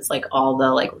palette and it's like all the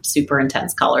like super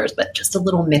intense colors, but just a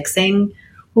little mixing.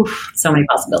 Oof, so many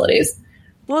possibilities.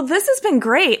 Well, this has been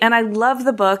great, and I love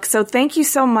the book. So thank you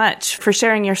so much for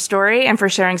sharing your story and for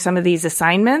sharing some of these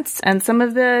assignments and some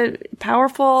of the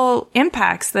powerful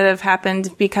impacts that have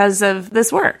happened because of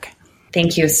this work.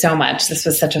 Thank you so much. This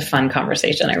was such a fun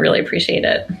conversation. I really appreciate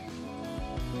it.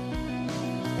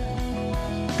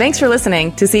 Thanks for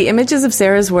listening. To see images of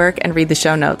Sarah's work and read the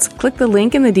show notes, click the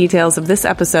link in the details of this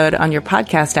episode on your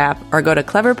podcast app or go to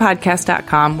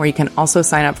cleverpodcast.com, where you can also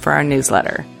sign up for our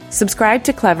newsletter. Subscribe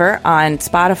to Clever on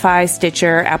Spotify,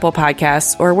 Stitcher, Apple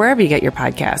Podcasts, or wherever you get your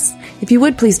podcasts. If you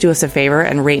would, please do us a favor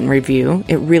and rate and review.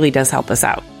 It really does help us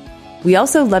out. We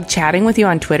also love chatting with you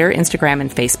on Twitter, Instagram,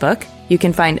 and Facebook. You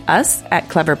can find us at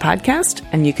Clever Podcast,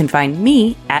 and you can find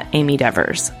me at Amy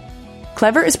Devers.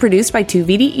 Clever is produced by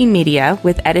 2VDE Media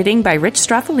with editing by Rich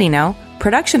Straffolino,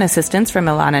 production assistance from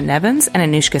Ilana Nevins and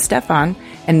Anushka Stefan,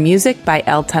 and music by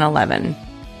L1011.